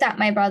believe that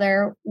my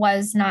brother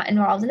was not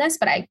involved in this,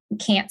 but I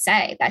can't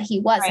say that he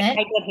wasn't. Right,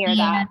 I did hear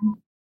that.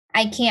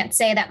 I can't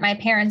say that my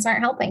parents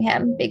aren't helping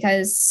him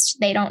because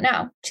they don't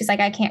know. She's like,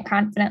 I can't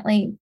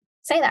confidently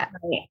say that.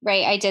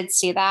 Right. I did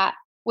see that,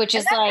 which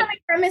is like coming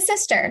from his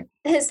sister,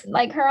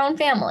 like her own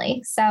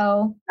family.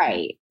 So,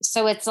 right.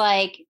 So it's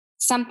like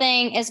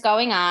something is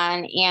going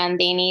on and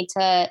they need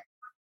to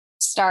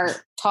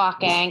start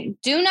talking.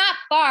 Do not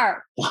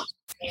bark.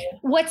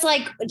 What's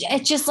like,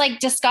 it's just like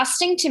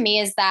disgusting to me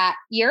is that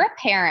you're a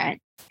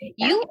parent.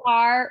 You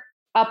are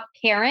a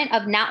parent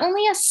of not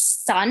only a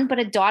son, but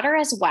a daughter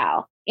as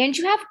well. And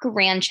you have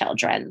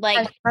grandchildren. Like,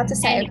 I was about to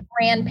say, a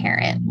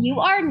grandparent. You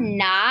are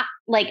not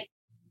like,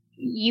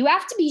 you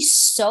have to be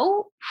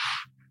so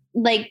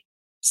like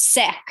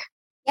sick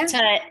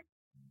to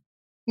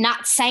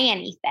not say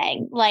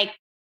anything. Like,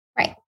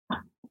 right.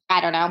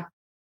 I don't know.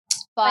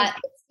 But like,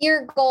 it's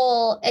your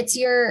goal. It's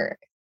your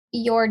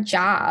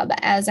job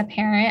as a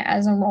parent,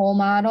 as a role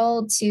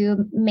model,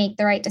 to make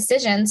the right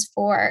decisions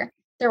for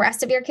the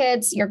rest of your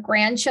kids, your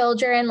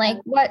grandchildren. Like,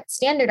 what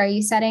standard are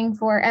you setting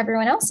for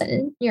everyone else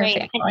in your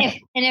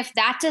family? And if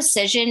that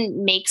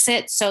decision makes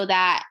it so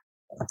that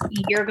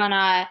you're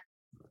gonna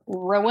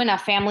ruin a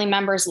family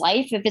member's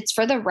life, if it's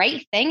for the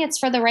right thing, it's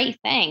for the right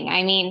thing.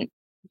 I mean,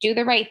 do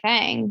the right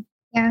thing.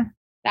 Yeah.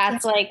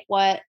 That's like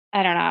what,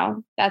 I don't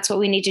know. That's what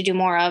we need to do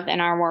more of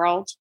in our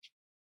world.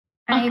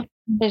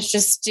 Is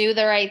just do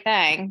the right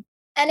thing.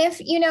 And if,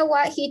 you know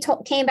what, he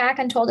came back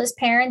and told his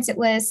parents it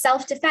was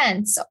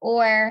self-defense,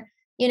 or,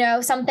 you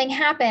know, something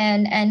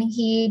happened and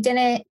he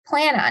didn't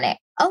plan on it.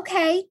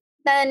 Okay.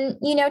 Then,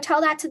 you know, tell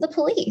that to the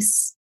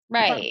police.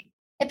 Right.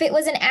 if it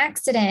was an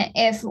accident,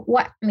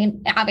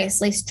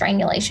 obviously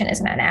strangulation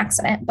isn't an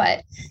accident,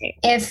 but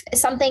if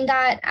something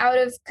got out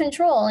of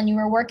control and you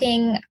were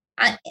working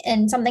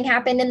and something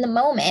happened in the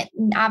moment,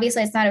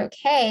 obviously it's not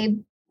okay,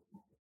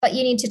 but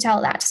you need to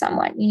tell that to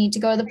someone. You need to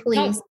go to the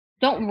police.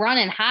 Don't run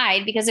and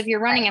hide, because if you're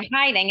running and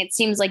hiding, it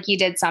seems like you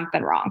did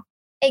something wrong.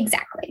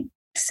 Exactly.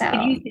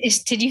 So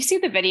did you see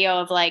the video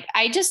of like,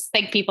 I just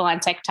think people on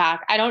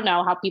TikTok, I don't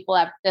know how people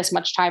have this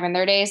much time in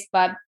their days,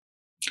 but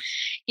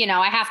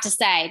I have to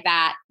say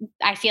that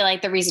I feel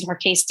like the reason her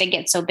case did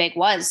get so big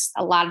was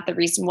a lot of the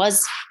reason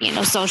was,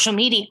 social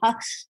media.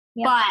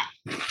 Yep.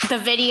 But the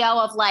video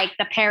of like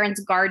the parents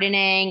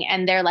gardening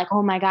and they're like,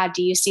 oh my God,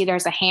 do you see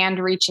there's a hand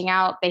reaching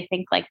out? They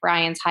think like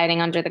Brian's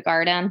hiding under the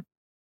garden.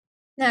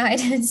 No, I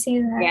didn't see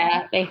that.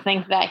 Yeah. They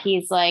think that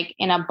he's like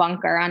in a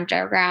bunker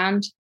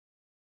underground.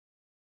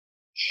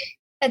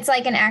 It's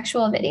like an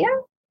actual video?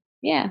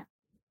 Yeah.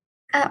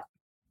 Oh.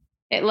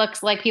 It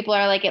looks like people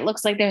are like, it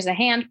looks like there's a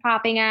hand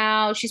popping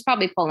out. She's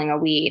probably pulling a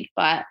weed,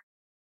 but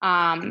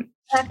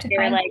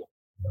they're like,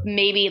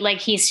 maybe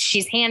like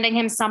she's handing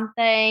him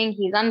something.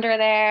 He's under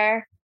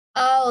there.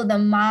 Oh, the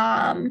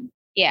mom.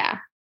 Yeah.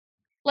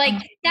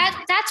 Like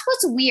that's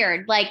what's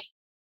weird. Like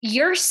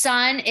your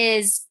son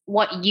is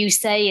what you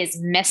say is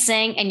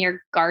missing and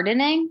you're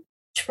gardening.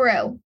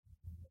 True.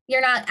 You're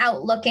not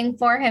out looking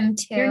for him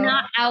too. You're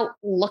not out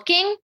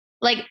looking.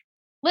 Like,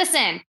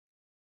 listen,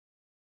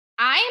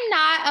 I am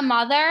not a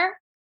mother,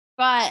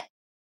 but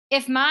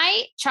if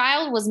my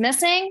child was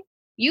missing,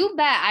 you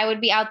bet I would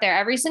be out there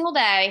every single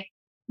day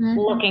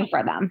looking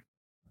for them.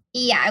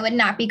 Yeah, I would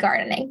not be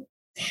gardening.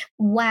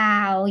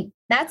 Wow.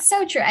 That's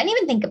so true. I didn't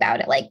even think about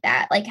it like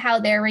that, like how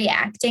they're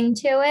reacting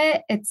to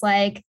it. It's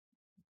like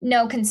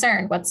no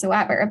concern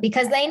whatsoever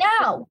because they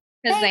know.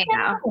 Because they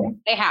know.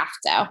 They have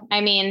to.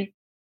 I mean,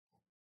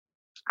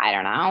 I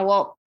don't know.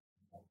 Well,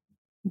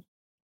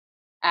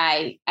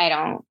 I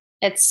don't.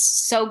 It's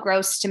so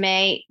gross to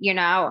me, you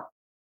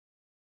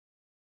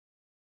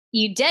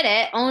did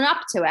it, own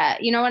up to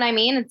it. You know what I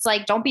mean? It's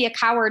like, don't be a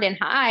coward and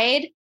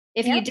hide.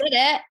 If you did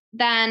it,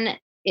 then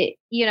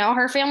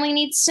her family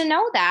needs to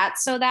know that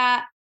so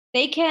that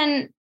they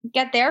can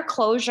get their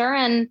closure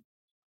and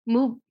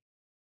move.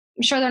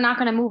 I'm sure they're not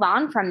going to move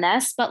on from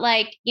this, but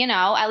like,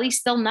 at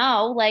least they'll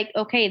know like,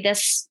 okay,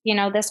 this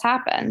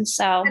happened.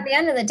 So at the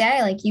end of the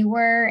day, like you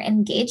were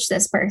engaged to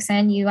this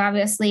person. You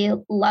obviously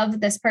loved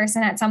this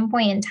person at some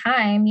point in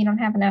time. You don't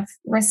have enough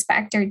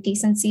respect or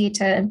decency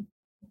to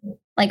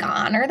like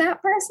honor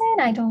that person.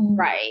 I don't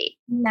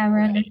never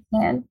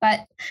understand,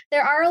 but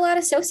there are a lot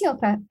of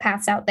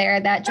sociopaths out there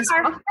that just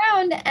walk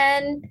around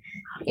and,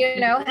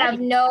 have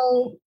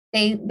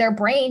their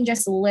brain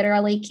just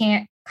literally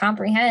can't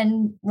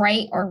comprehend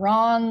right or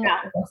wrong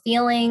or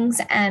feelings,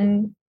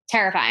 and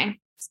terrifying,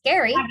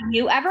 scary. Have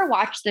you ever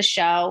watched the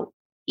show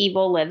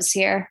Evil Lives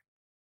Here?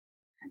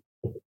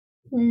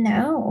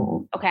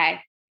 No. Okay.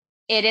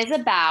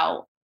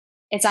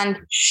 It's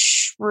on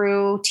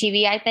True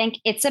TV, I think.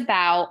 It's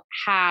about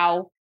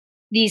how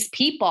these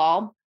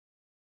people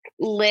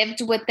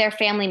lived with their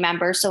family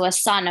members. So a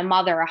son, a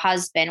mother, a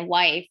husband,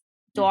 wife,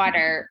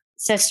 daughter,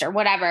 sister,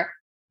 whatever.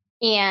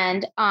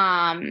 And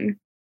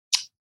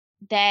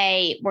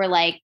they were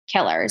like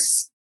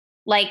killers.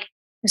 Like,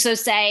 so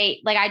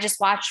say, like I just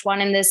watched one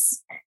and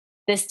this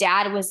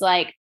dad was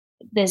like,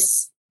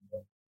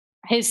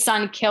 his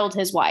son killed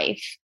his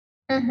wife.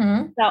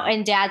 Mm-hmm. So,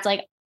 and dad's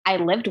like, I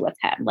lived with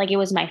him. Like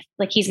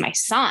he's my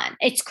son.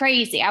 It's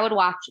crazy. I would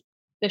watch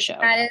the show.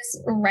 That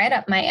is right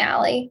up my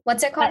alley.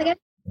 What's it called again?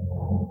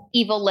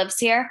 Evil Lives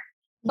Here.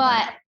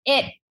 But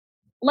it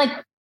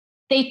like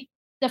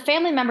the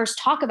family members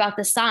talk about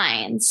the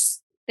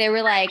signs. They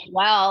were like,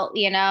 well,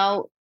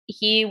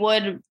 he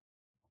would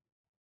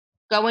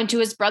go into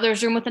his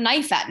brother's room with a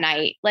knife at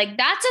night. Like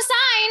that's a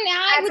sign.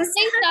 I would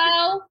say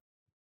so.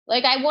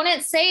 Like, I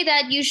wouldn't say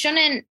that you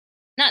shouldn't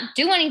not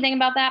do anything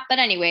about that. But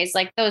anyways,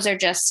 like those are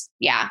just,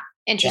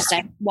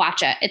 interesting. Yeah.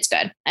 Watch it. It's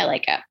good. I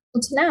like it.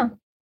 Good to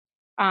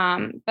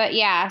know. But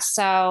yeah,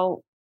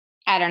 so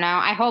I don't know.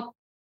 I hope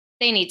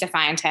they need to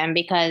find him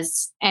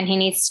and he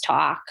needs to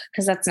talk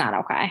because that's not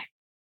okay.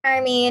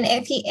 I mean,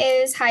 if he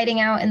is hiding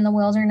out in the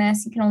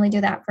wilderness, he can only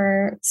do that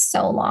for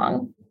so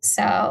long.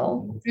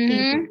 So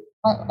he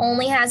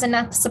only has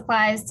enough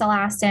supplies to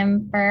last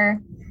him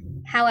for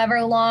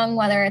however long,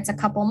 whether it's a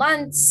couple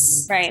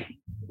months. Right.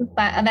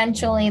 But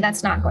eventually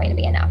that's not going to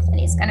be enough. And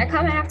he's going to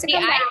have to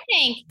come back.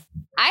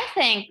 I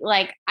think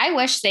like, I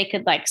wish they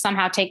could like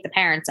somehow take the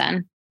parents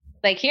in.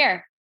 Like,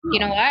 here, you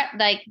know what?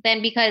 Like,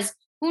 then because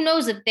who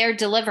knows if they're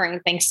delivering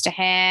things to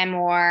him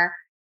or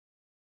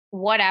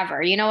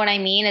whatever, you know what I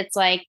mean? It's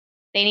like,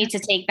 they need to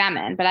take them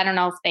in, but I don't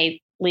know if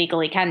they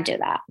legally can do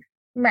that.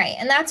 Right.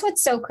 And that's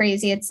what's so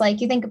crazy. It's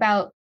like, you think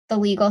about the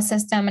legal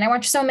system, and I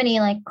watch so many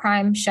like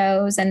crime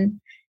shows,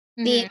 and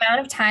the amount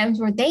of times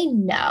where they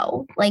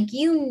know, like,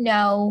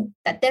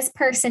 that this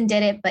person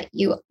did it, but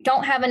you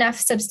don't have enough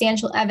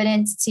substantial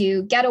evidence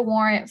to get a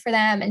warrant for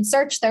them and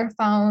search their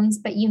phones,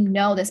 but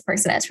this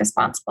person is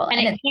responsible. And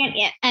it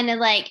can't, and it,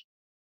 like,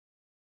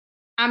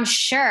 I'm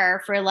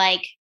sure for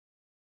like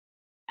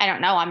I don't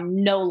know,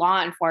 I'm no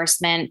law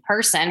enforcement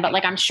person, but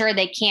like, I'm sure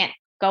they can't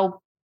go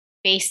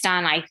based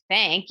on, I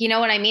think, you know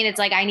what I mean? It's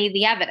like, I need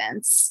the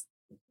evidence.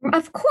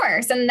 Of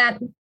course. And that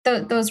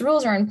those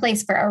rules are in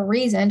place for a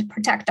reason to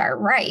protect our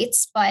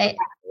rights. But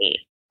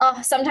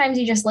sometimes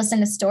you just listen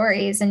to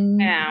stories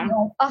and,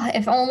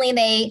 if only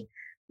they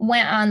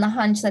went on the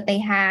hunch that they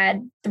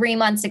had 3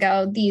 months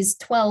ago, these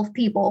 12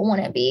 people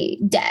wouldn't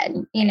be dead.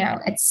 You know,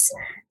 it's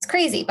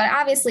crazy. But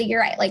obviously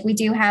you're right. Like, we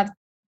do have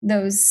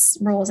those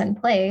rules in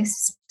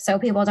place so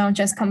people don't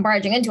just come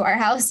barging into our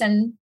house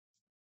and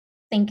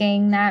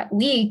thinking that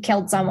we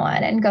killed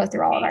someone and go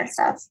through all of our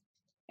stuff.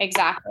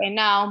 Exactly.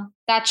 No,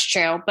 that's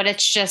true. But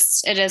it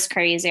is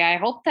crazy. I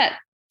hope that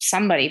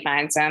somebody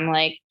finds him.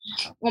 Like,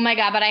 oh my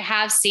God. But I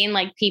have seen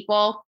like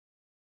people,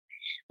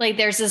 like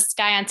there's this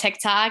guy on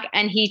TikTok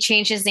and he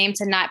changed his name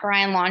to Not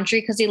Brian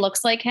Laundry because he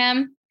looks like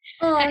him.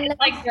 Oh, and his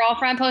like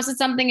girlfriend posted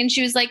something and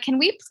she was like, can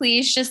we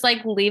please just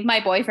like leave my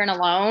boyfriend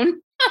alone?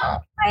 Oh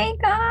my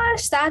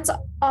gosh, that's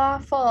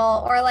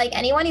awful. Or like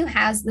anyone who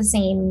has the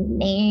same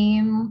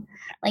name,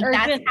 like or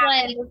that's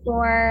happened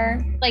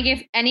before. Like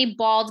if any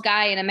bald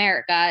guy in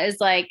America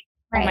is like,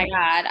 oh my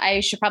God,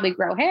 I should probably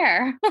grow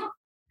hair.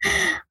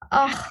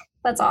 Oh,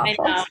 that's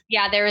awful.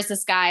 Yeah, there was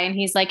this guy and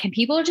he's like, can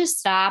people just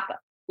stop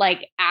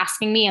like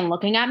asking me and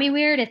looking at me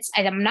weird?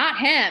 I'm not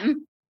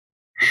him.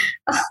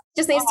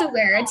 Just needs to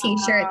wear a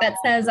t-shirt that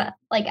says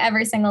like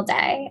every single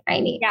day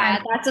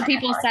that's what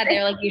people said.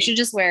 They're like, you should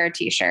just wear a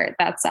t-shirt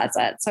that says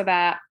it so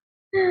that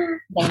they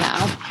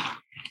know.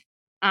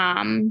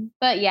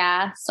 But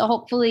yeah, so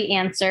hopefully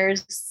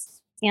answers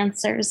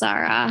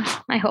are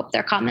I hope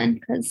they're coming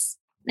because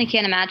I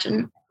can't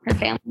imagine her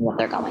family what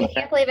they're going through. I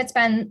can't believe it's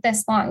been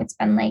this long. It's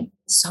been like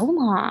so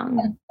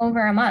long,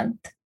 over a month.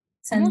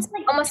 Since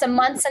almost a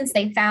month since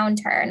they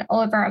found her, and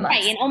over a month.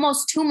 Right, and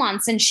almost 2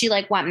 months since she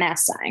like went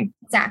missing.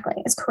 Exactly.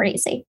 It's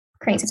crazy.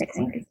 Crazy.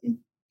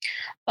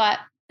 But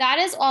that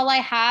is all I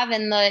have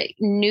in the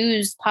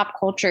news pop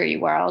culture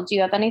world. Do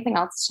you have anything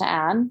else to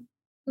add?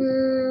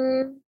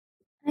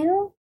 I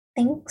don't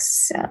think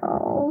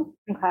so.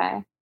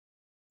 Okay.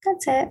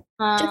 That's it.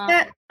 Just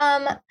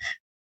that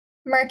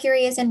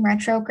Mercury is in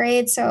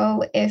retrograde.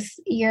 So if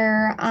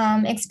you're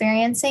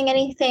experiencing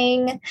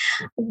anything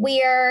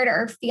weird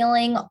or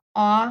feeling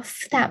off,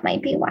 that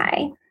might be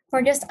why.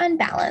 Or just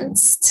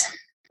unbalanced.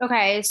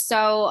 Okay.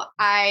 So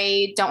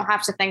I don't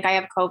have to think I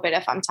have COVID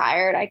if I'm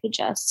tired. I could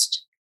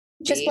just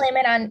blame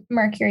it on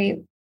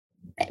Mercury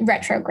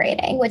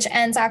retrograding, which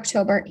ends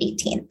October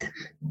 18th.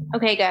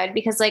 Okay, good.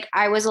 Because like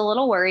I was a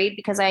little worried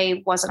because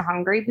I wasn't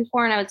hungry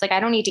before and I was like, I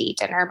don't need to eat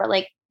dinner, but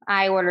like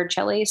I ordered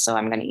chili, so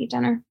I'm going to eat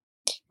dinner.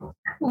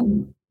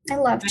 I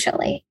love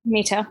chili.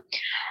 Me too.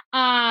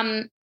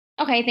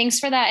 Okay, thanks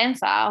for that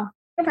info.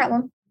 No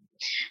problem.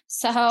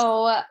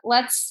 So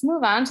let's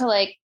move on to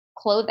like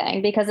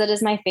clothing because it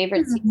is my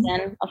favorite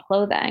season of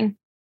clothing.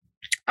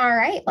 All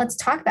right, let's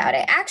talk about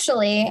it.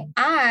 Actually,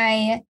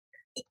 I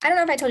don't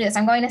know if I told you this.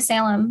 I'm going to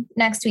Salem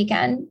next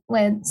weekend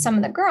with some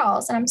of the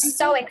girls, and I'm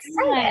so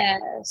excited.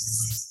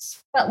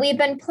 Yes. But we've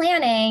been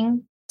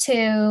planning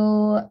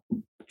to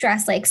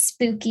dress like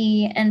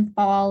spooky and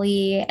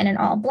fall-y and in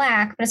all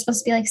black, but it's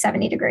supposed to be like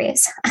 70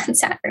 degrees on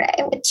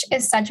Saturday, which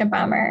is such a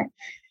bummer.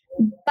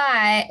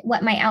 But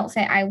the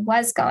outfit I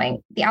was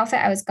going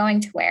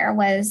to wear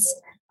was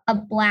a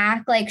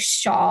black, like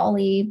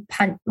shawl-y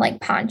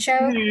poncho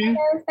kind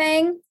of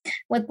thing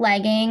with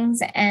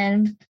leggings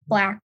and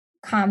black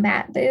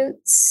combat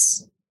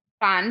boots.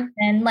 Fun.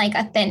 And like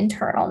a thin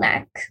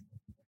turtleneck.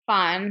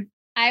 Fun.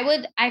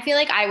 I feel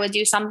like I would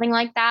do something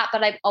like that,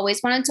 but I've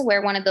always wanted to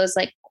wear one of those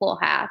like cool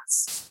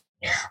hats.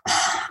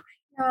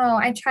 No,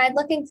 I tried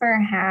looking for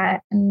a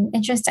hat and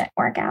it just didn't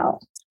work out.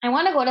 I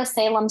want to go to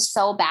Salem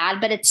so bad,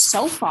 but it's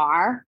so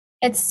far.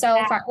 It's so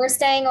far. We're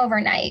staying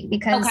overnight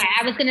because. Okay.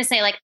 I was going to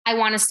say like, I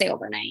want to stay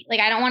overnight. Like,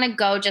 I don't want to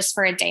go just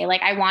for a day.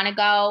 Like I want to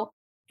go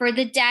for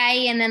the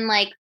day and then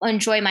like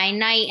enjoy my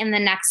night and the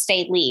next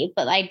day leave.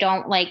 But I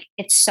don't like,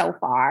 it's so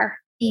far.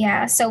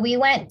 Yeah. So we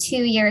went 2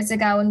 years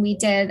ago and we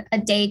did a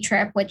day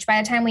trip, which by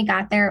the time we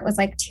got there, it was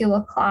like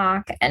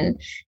 2:00 and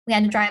we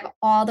had to drive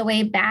all the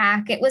way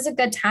back. It was a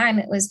good time.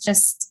 It was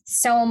just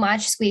so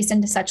much squeezed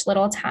into such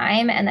little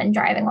time. And then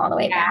driving all the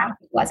way back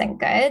wasn't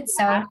good.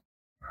 So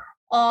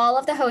all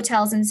of the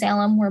hotels in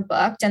Salem were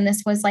booked. And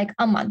this was like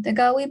a month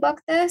ago we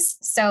booked this.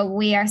 So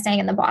we are staying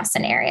in the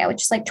Boston area,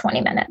 which is like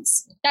 20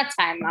 minutes. That's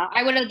fine though.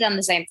 I would have done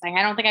the same thing.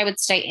 I don't think I would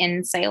stay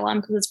in Salem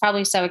because it's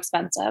probably so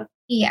expensive.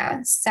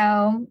 Yeah.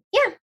 So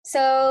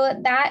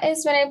that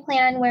is what I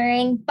plan on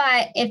wearing.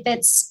 But if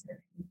it's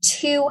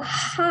too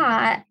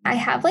hot, I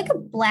have like a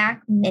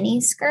black mini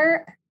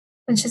skirt.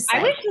 Which is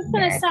I was just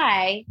going to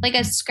say like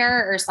a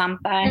skirt or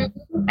something.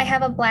 I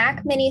have a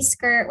black mini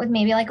skirt with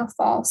maybe like a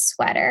fall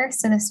sweater.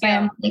 So this way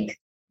I'm like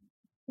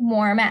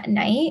warm at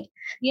night.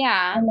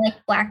 Yeah. And like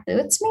black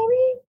boots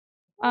maybe.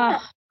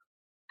 Oh,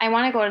 I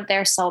want to go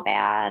there so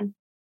bad.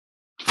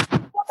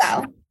 We'll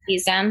go.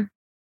 Season.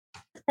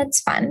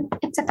 It's fun.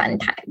 It's a fun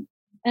time.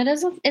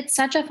 It's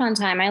such a fun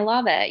time. I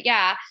love it.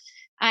 Yeah.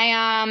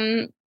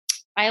 I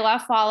I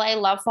love fall. I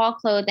love fall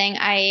clothing.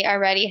 I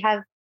already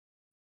have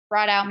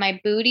brought out my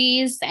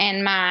booties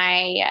and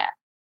my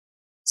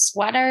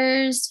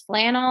sweaters,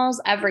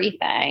 flannels,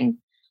 everything.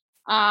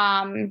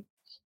 I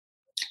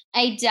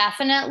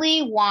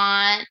definitely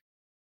want,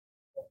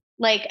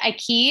 like, I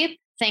keep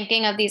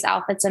thinking of these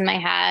outfits in my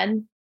head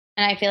and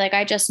I feel like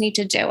I just need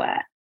to do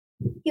it.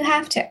 You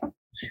have to.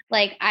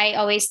 Like, I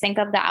always think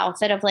of the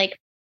outfit of like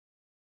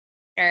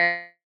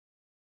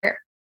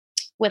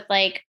with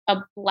like a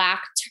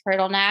black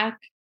turtleneck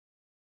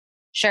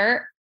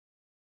shirt.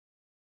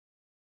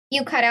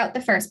 You cut out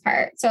the first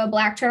part. So a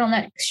black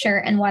turtleneck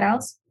shirt and what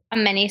else? A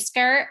mini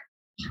skirt.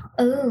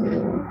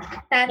 Ooh,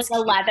 that's like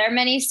a leather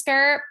mini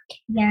skirt.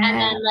 Yeah. And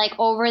then like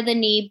over the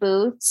knee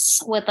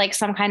boots with like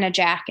some kind of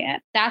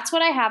jacket. That's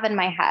what I have in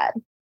my head.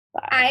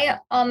 But I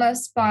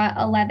almost bought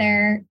a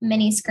leather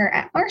mini skirt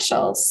at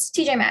Marshall's,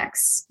 TJ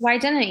Maxx. why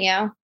didn't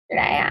you? Did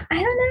I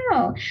don't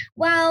know.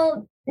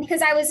 Well,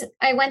 because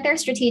I went there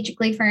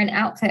strategically for an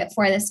outfit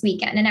for this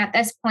weekend. And at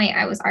this point,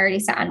 I was already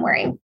set on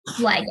wearing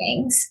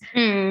leggings.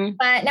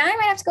 But now I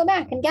might have to go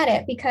back and get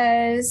it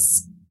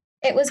because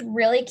it was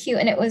really cute.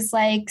 And it was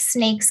like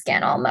snake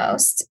skin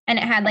almost. And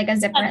it had like a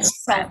zipper.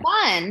 That's so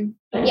fun.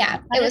 Yeah,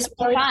 it was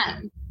really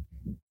fun.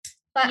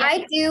 But yeah.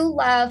 I do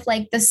love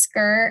like the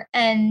skirt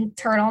and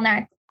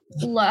turtleneck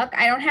look.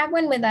 I don't have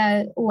one with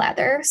a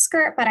leather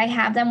skirt, but I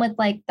have them with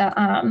like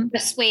the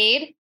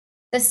suede.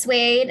 The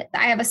suede.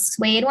 I have a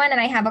suede one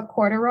and I have a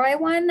corduroy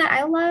one that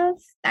I love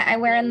that I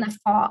wear in the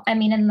fall. I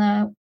mean, in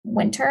the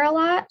winter a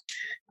lot.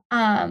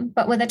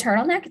 But with a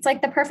turtleneck, it's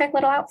like the perfect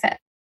little outfit.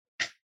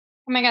 Oh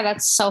my God,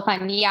 that's so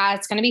fun. Yeah,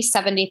 it's going to be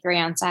 73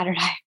 on Saturday.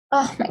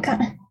 Oh my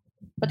God.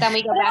 But then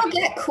we go back. It'll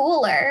get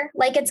cooler.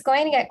 Like it's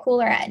going to get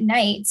cooler at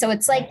night. So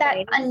it's like that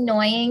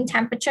annoying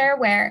temperature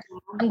where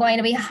I'm going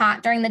to be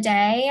hot during the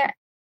day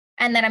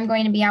and then I'm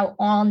going to be out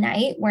all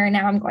night where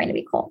now I'm going to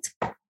be cold.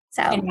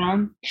 So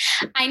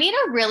I need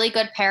a really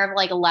good pair of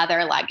like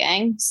leather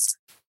leggings.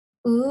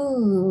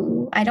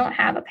 Ooh, I don't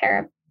have a pair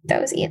of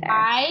those either.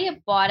 I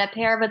bought a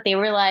pair, but they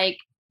were like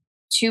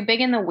too big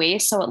in the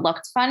waist. So it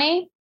looked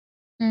funny.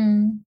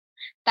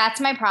 That's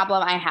my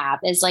problem I have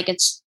is like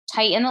it's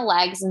tight in the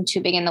legs and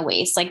too big in the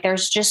waist. Like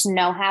there's just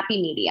no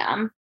happy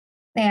medium.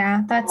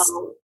 Yeah, that's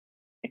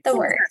the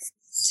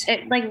worst.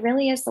 It like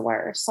really is the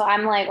worst. So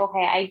I'm like,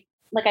 okay,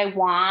 I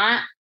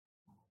want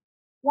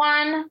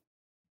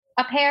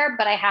a pair,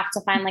 but I have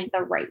to find like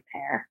the right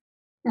pair.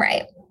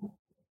 Right.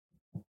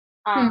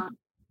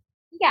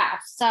 Yeah.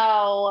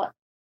 So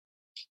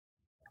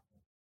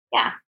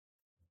yeah.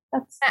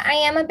 I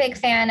am a big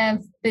fan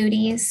of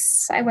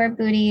booties. I wear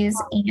booties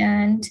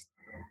and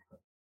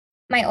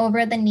my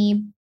over the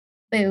knee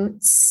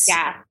boots.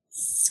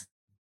 Yes.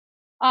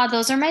 Oh,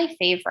 those are my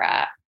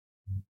favorite.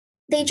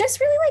 They just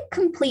really like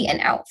complete an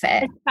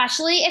outfit.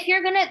 Especially if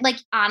you're going to like,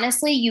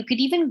 honestly, you could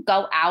even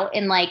go out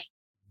and like,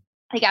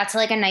 I got to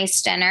like a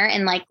nice dinner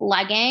in like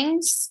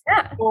leggings,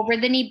 over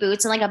the knee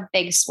boots and like a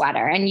big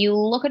sweater and you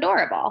look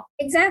adorable.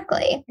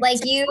 Exactly. Like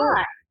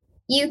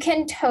you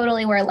can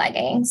totally wear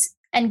leggings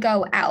and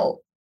go out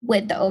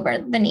with the over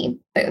the knee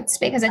boots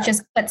because it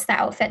just puts the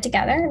outfit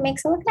together and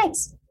makes it look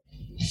nice.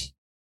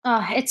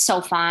 Oh, it's so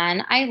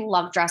fun. I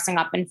love dressing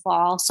up in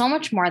fall so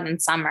much more than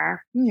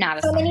summer.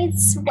 So many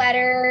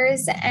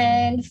sweaters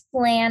and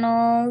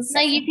flannels.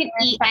 Like you can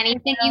eat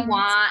anything you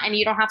want and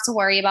you don't have to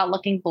worry about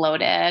looking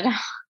bloated.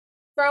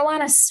 Throw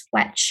on a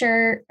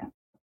sweatshirt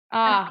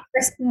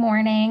first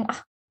morning. Oh,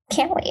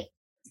 can't wait.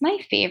 It's my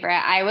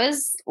favorite. I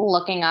was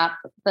looking up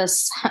the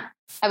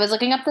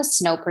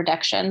snow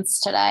predictions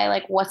today.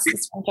 Like, what's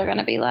this winter going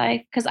to be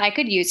like? Because I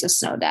could use a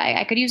snow day.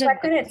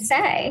 What could it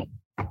say?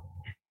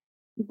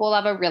 We'll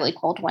have a really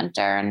cold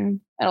winter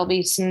and it'll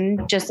be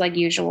some just like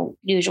usual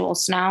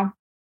snow.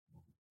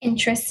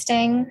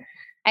 Interesting.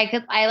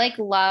 I like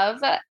love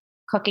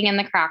cooking in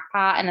the crock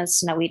pot and a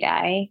snowy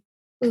day.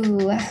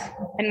 Ooh.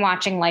 And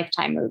watching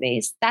Lifetime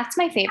movies. That's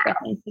my favorite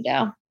thing to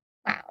do.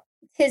 Wow.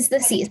 'Tis the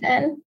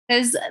season.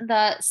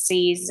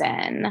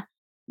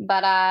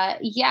 But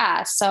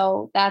yeah,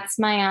 so that's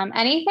my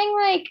anything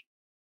like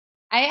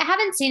I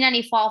haven't seen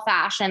any fall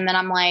fashion that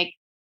I'm like,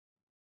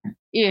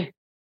 ew.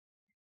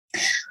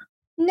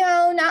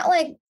 No, not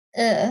like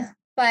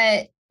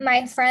but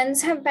my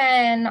friends have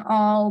been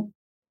all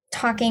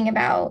talking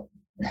about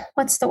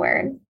what's the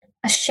word?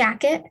 A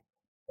shacket.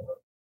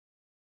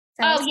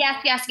 Oh,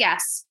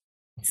 yes.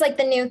 It's like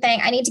the new thing.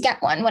 I need to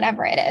get one,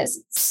 whatever it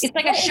is. It's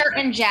like a shirt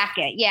and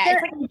jacket. Yeah,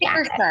 it's like a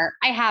thicker shirt.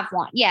 I have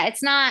one. Yeah,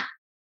 it's not.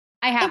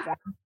 I have one.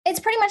 It's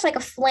pretty much like a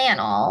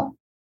flannel.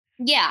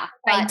 Yeah.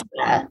 I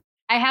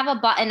have a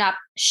button-up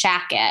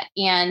shacket,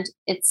 and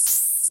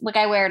it's like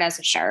I wear it as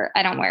a shirt.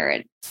 I don't wear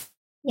it.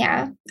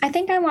 Yeah, I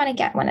think I want to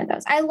get one of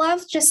those. I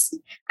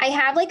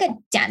have like a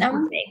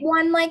denim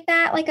one like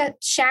that, like a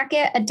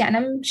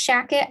denim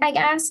shacket, I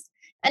guess.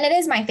 And it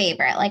is my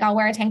favorite. Like I'll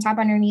wear a tank top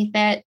underneath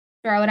it,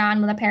 throw it on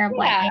with a pair of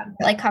leggings.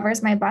 It like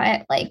covers my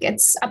butt. Like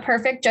it's a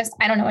perfect,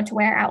 I don't know what to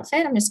wear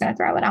outfit. I'm just going to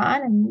throw it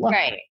on and look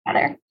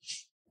together.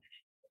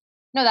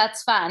 No,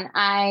 that's fun.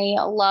 I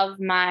love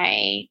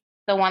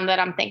the the one that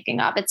I'm thinking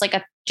of. It's like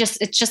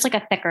it's just like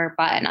a thicker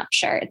button up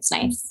shirt. It's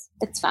nice.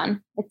 It's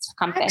fun. It's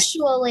comfy.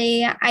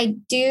 Actually, I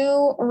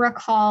do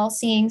recall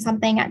seeing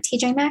something at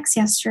TJ Maxx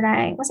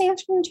yesterday. Was it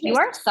yesterday? You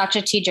are such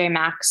a TJ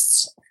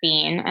Maxx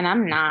fiend, and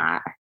I'm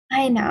not.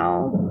 I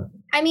know.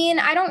 I mean,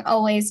 I don't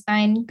always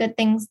find good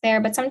things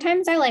there, but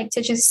sometimes I like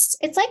to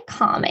it's like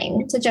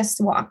calming to just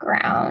walk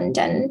around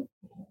and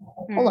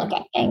look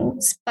at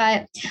things.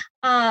 But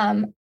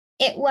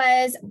it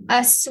was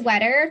a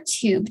sweater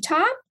tube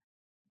top.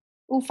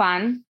 Ooh,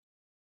 fun.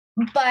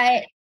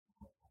 But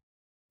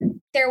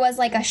there was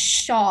like a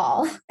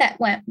shawl that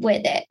went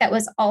with it that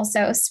was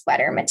also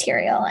sweater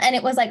material. And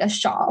it was like a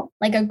shawl,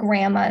 like a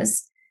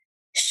grandma's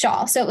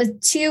shawl. So it was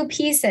two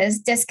pieces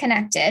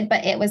disconnected,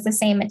 but it was the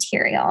same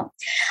material.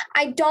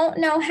 I don't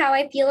know how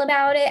I feel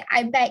about it.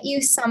 I bet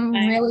you some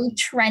really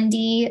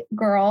trendy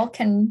girl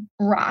can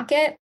rock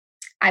it.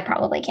 I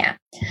probably can't.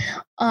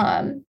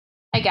 I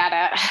get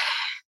it.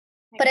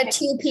 But a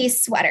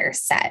two-piece sweater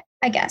set,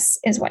 I guess,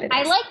 is what it is.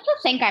 I like to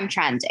think I'm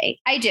trendy.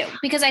 I do.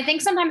 Because I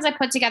think sometimes I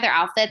put together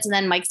outfits and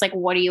then Mike's like,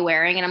 what are you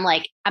wearing? And I'm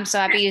like, I'm so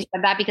happy you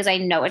said that because I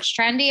know it's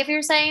trendy if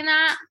you're saying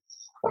that.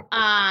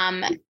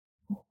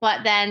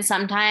 But then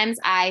sometimes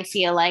I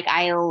feel like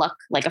I look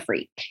like a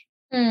freak.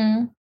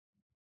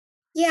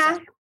 Yeah.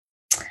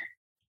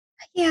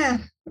 Yeah,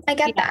 I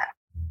get that.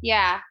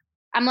 Yeah.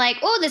 I'm like,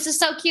 oh, this is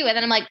so cute. And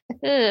then I'm like,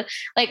 ugh.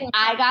 Like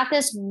I got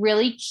this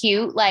really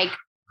cute, like,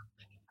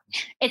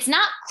 it's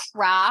not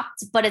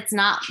cropped, but it's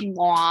not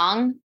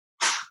long.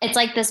 It's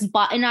like this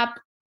button up,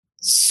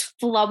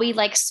 flowy,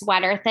 like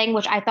sweater thing,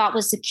 which I thought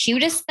was the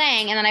cutest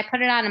thing. And then I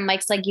put it on and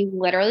Mike's like, you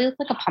literally look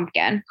like a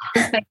pumpkin.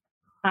 Like,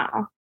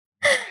 oh,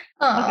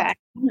 okay.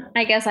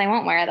 I guess I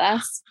won't wear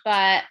this,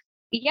 but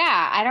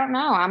yeah, I don't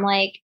know. I'm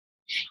like,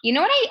 you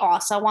know what I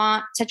also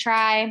want to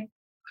try?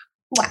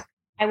 What?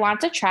 I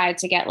want to try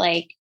to get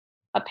like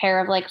a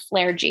pair of like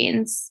flare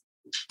jeans.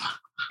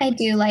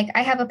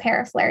 I have a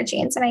pair of flare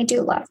jeans and I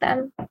do love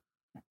them.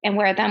 And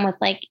wear them with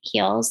like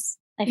heels.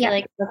 I feel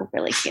like they look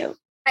really cute.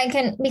 I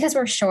can, because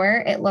we're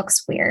short, it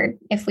looks weird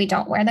if we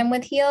don't wear them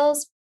with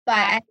heels,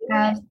 but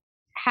I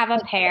have a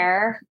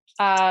pair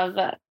of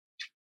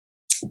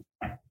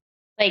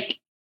like,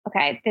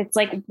 okay, it's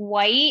like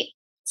white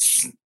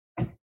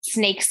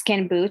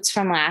snakeskin boots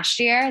from last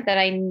year that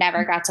I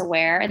never got to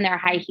wear and they're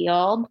high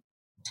heeled.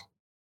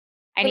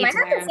 I might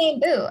have the same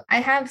boot. I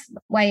have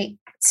white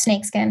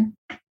snakeskin.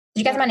 Did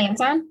you guys have my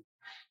names on?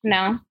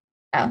 No.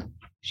 Oh.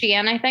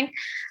 Shein, I think.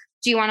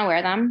 Do you want to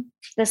wear them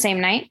the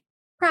same night?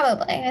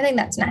 Probably. I think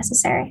that's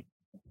necessary.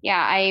 Yeah,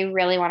 I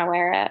really want to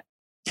wear it.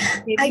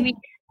 Maybe we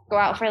go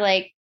out for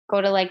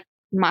go to like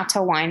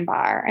Mata Wine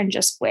Bar and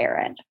just wear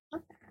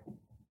it.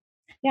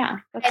 Yeah.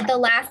 The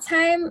last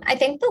time, I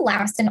think the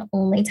last and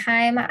only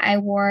time I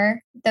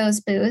wore those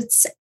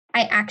boots,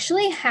 I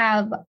actually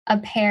have a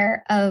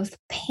pair of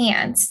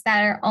pants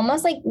that are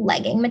almost like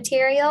legging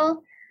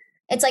material.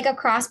 It's like a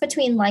cross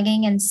between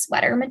legging and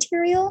sweater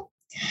material.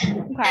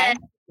 Okay. And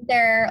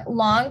they're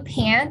long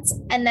pants.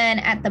 And then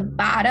at the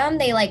bottom,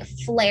 they like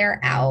flare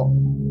out.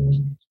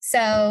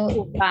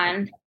 So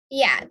fun.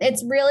 Yeah,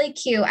 it's really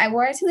cute. I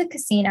wore it to the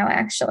casino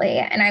actually.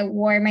 And I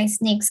wore my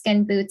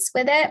snakeskin boots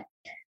with it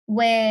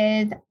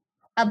with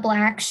a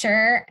black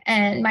shirt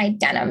and my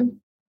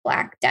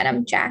black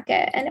denim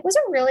jacket. And it was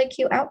a really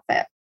cute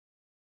outfit.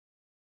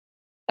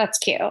 That's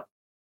cute.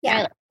 Yeah.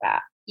 I like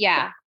that.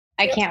 Yeah.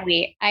 I can't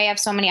wait. I have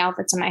so many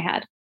outfits in my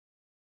head.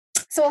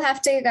 So we'll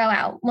have to go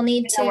out. We'll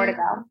need to. Where to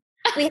go?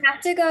 We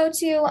have to go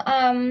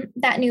to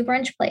that new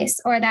brunch place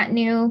or that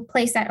new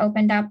place that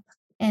opened up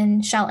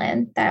in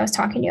Shelton that I was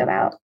talking to you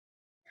about.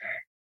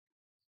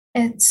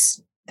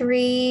 It's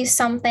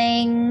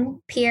 3-something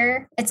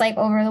pier. It's like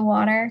over the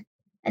water.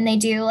 And they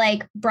do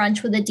like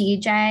brunch with a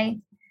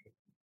DJ.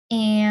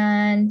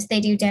 And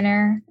they do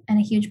dinner and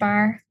a huge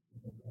bar.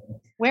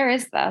 Where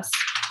is this?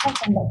 I'll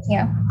send it to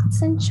you.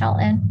 It's in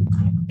Shelton.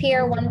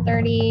 Pier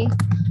 130.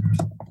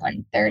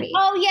 130.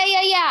 Oh,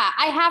 yeah.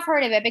 I have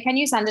heard of it, but can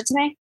you send it to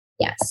me?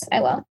 Yes,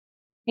 I will.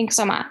 Thanks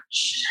so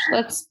much.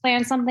 Let's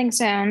plan something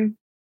soon.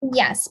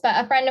 Yes,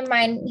 but a friend of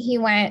mine, he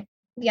went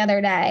the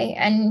other day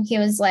and he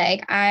was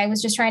like, I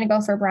was just trying to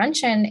go for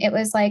brunch and it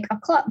was like a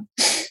club,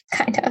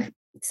 kind of.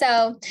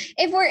 So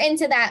if we're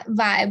into that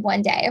vibe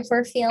one day, if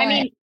we're feeling... I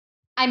mean,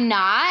 I'm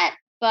not,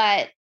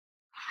 but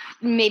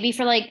maybe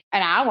for like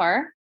an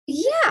hour.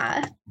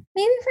 Yeah,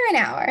 maybe for an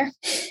hour.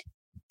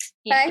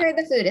 Yeah. But I heard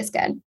the food is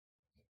good.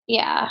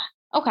 Yeah.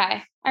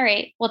 Okay. All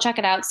right. We'll check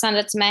it out. Send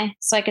it to me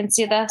so I can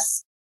see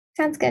this.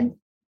 Sounds good.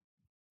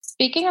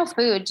 Speaking of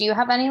food, do you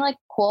have any like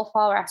cool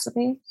fall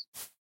recipes?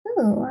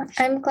 Ooh,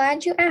 I'm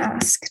glad you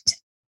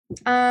asked.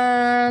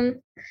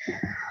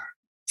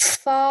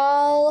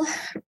 Fall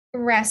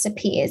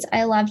recipes.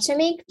 I love to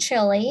make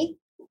chili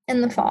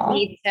in the fall.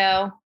 Me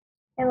too.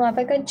 I love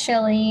a good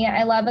chili.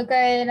 I love a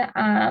good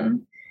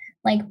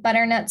like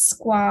butternut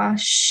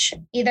squash,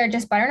 either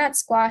just butternut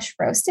squash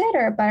roasted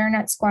or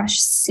butternut squash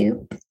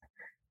soup.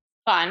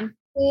 Fun.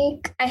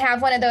 I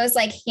have one of those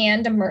like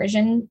hand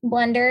immersion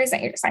blenders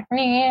that you're just like,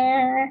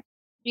 meh.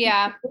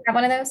 Yeah. You have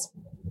one of those?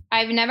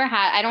 I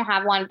don't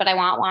have one, but I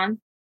want one.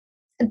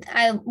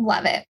 I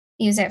love it.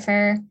 Use it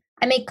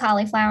I make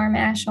cauliflower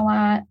mash a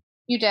lot.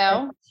 You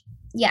do?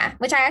 Yeah,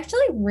 which I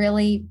actually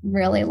really,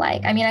 really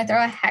like. I mean, I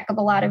throw a heck of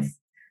a lot of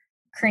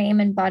cream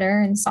and butter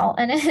and salt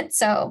in it.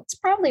 So it's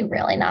probably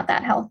really not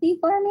that healthy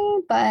for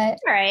me, but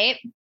all right.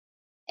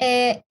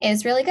 It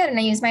is really good. And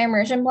I use my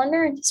immersion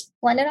blender and just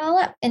blend it all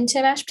up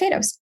into mashed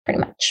potatoes, pretty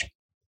much.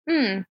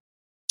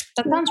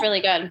 That sounds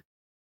really good.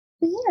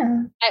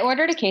 Yeah. I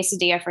ordered a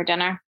quesadilla for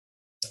dinner.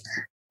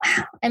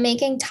 Wow. I'm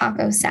making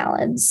taco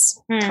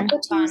salads. Taco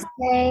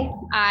Tuesday.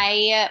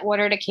 I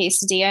ordered a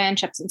quesadilla and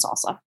chips and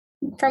salsa.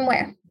 From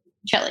where?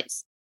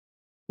 Chili's.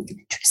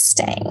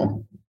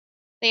 Interesting.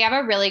 They have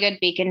a really good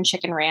bacon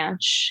chicken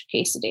ranch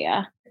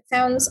quesadilla. It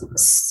sounds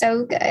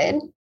so good.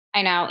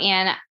 I know.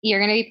 And you're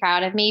going to be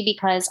proud of me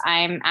because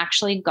I'm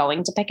actually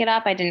going to pick it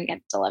up. I didn't get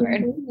it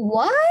delivered.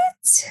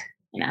 What?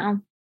 You know?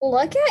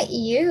 Look at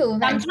you.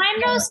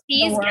 Sometimes those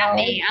fees get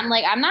me. I'm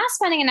like, I'm not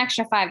spending an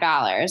extra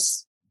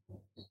 $5.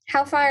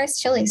 How far is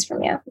Chili's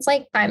from you? It's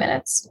like 5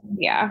 minutes.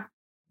 Yeah.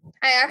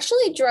 I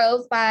actually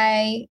drove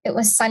by, it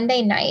was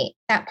Sunday night,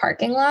 that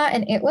parking lot,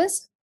 and it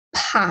was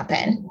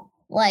popping.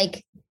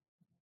 Like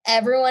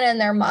everyone and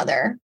their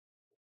mother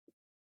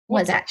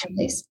was at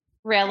Chili's.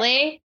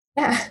 Really?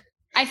 Yeah.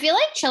 I feel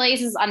like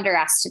Chili's is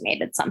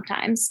underestimated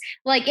sometimes.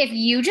 Like if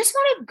you just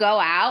want to go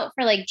out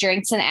for like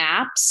drinks and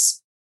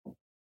apps,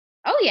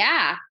 oh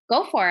yeah,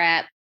 go for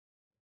it.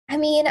 I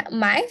mean,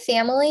 my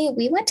family,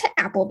 we went to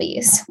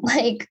Applebee's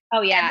like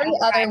every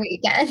other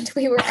weekend.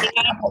 We were at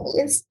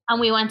Applebee's. And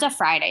we went to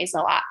Fridays a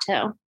lot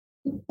too.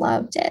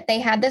 Loved it. They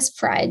had this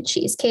fried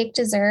cheesecake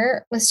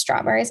dessert with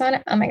strawberries on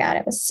it. Oh my God,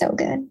 it was so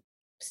good.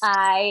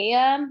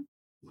 I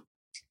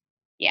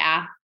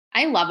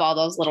love all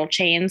those little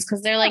chains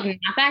because they're like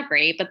not that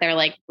great, but they're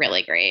like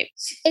really great.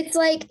 It's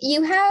like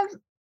you have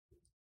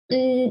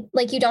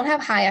like you don't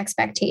have high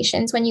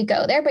expectations when you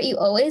go there, but you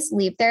always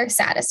leave there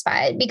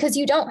satisfied because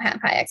you don't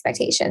have high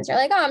expectations. You're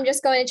like, oh, I'm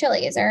just going to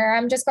Chili's or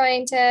I'm just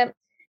going to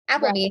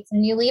Applebee's. Right.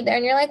 And you leave there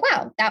and you're like,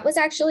 wow, that was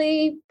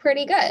actually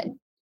pretty good.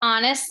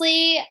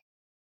 Honestly,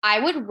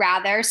 I would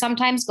rather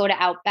sometimes go to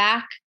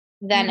Outback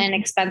than an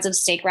expensive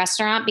steak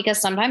restaurant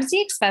because sometimes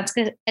the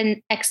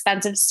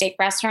expensive steak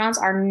restaurants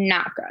are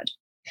not good.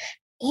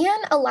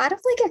 And a lot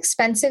of like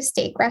expensive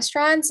steak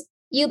restaurants,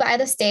 you buy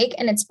the steak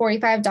and it's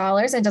 $45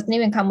 and it doesn't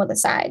even come with a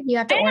side. You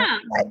have to order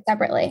it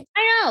separately.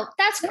 I know.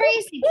 That's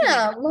crazy.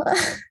 Yeah.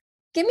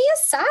 Give me a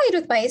side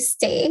with my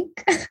steak.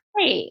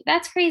 Wait,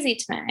 that's crazy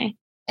to me.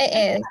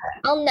 It is.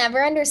 I'll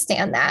never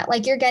understand that.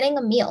 Like you're getting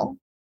a meal.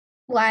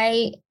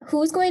 Why?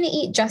 Who's going to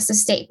eat just a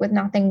steak with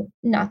nothing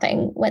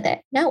with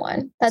it? No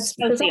one. That's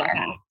bizarre.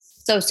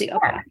 Sociopath.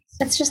 Yeah,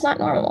 that's just not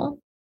normal.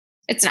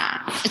 It's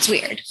not. It's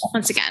weird.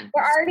 Once again,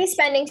 we're already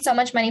spending so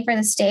much money for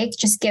the steak.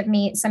 Just give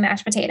me some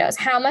mashed potatoes.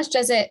 How much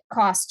does it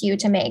cost you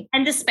to make?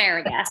 And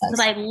asparagus, because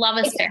I love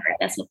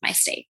asparagus with my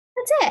steak.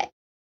 That's it.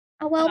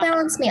 A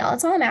well-balanced meal.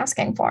 That's all I'm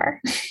asking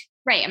for.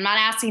 Right. I'm not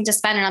asking to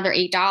spend another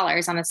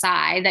 $8 on a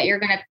side that you're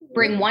going to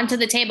bring one to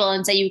the table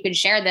and say you can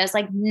share this.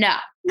 Like, no.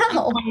 I'm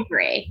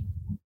hungry.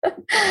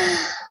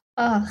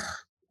 Oh,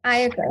 I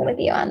agree with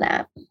you on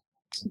that.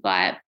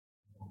 But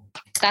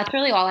that's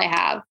really all I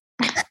have.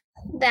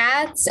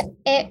 That's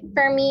it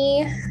for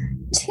me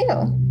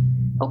too.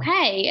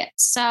 Okay.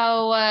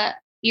 So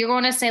you're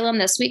going to Salem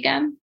this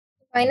weekend?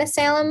 Going to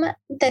Salem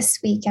this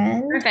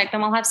weekend. Perfect.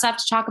 And we'll have stuff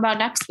to talk about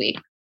next week.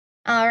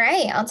 All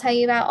right. I'll tell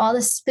you about all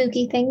the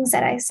spooky things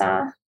that I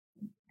saw.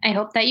 I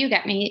hope that you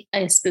get me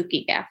a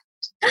spooky gift.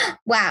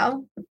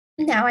 Wow.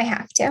 Now I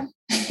have to.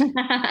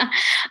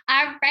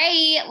 All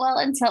right. Well,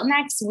 until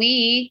next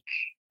week.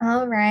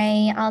 All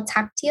right. I'll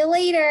talk to you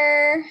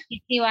later.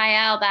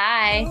 TYL.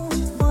 Bye.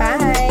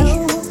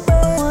 Bye.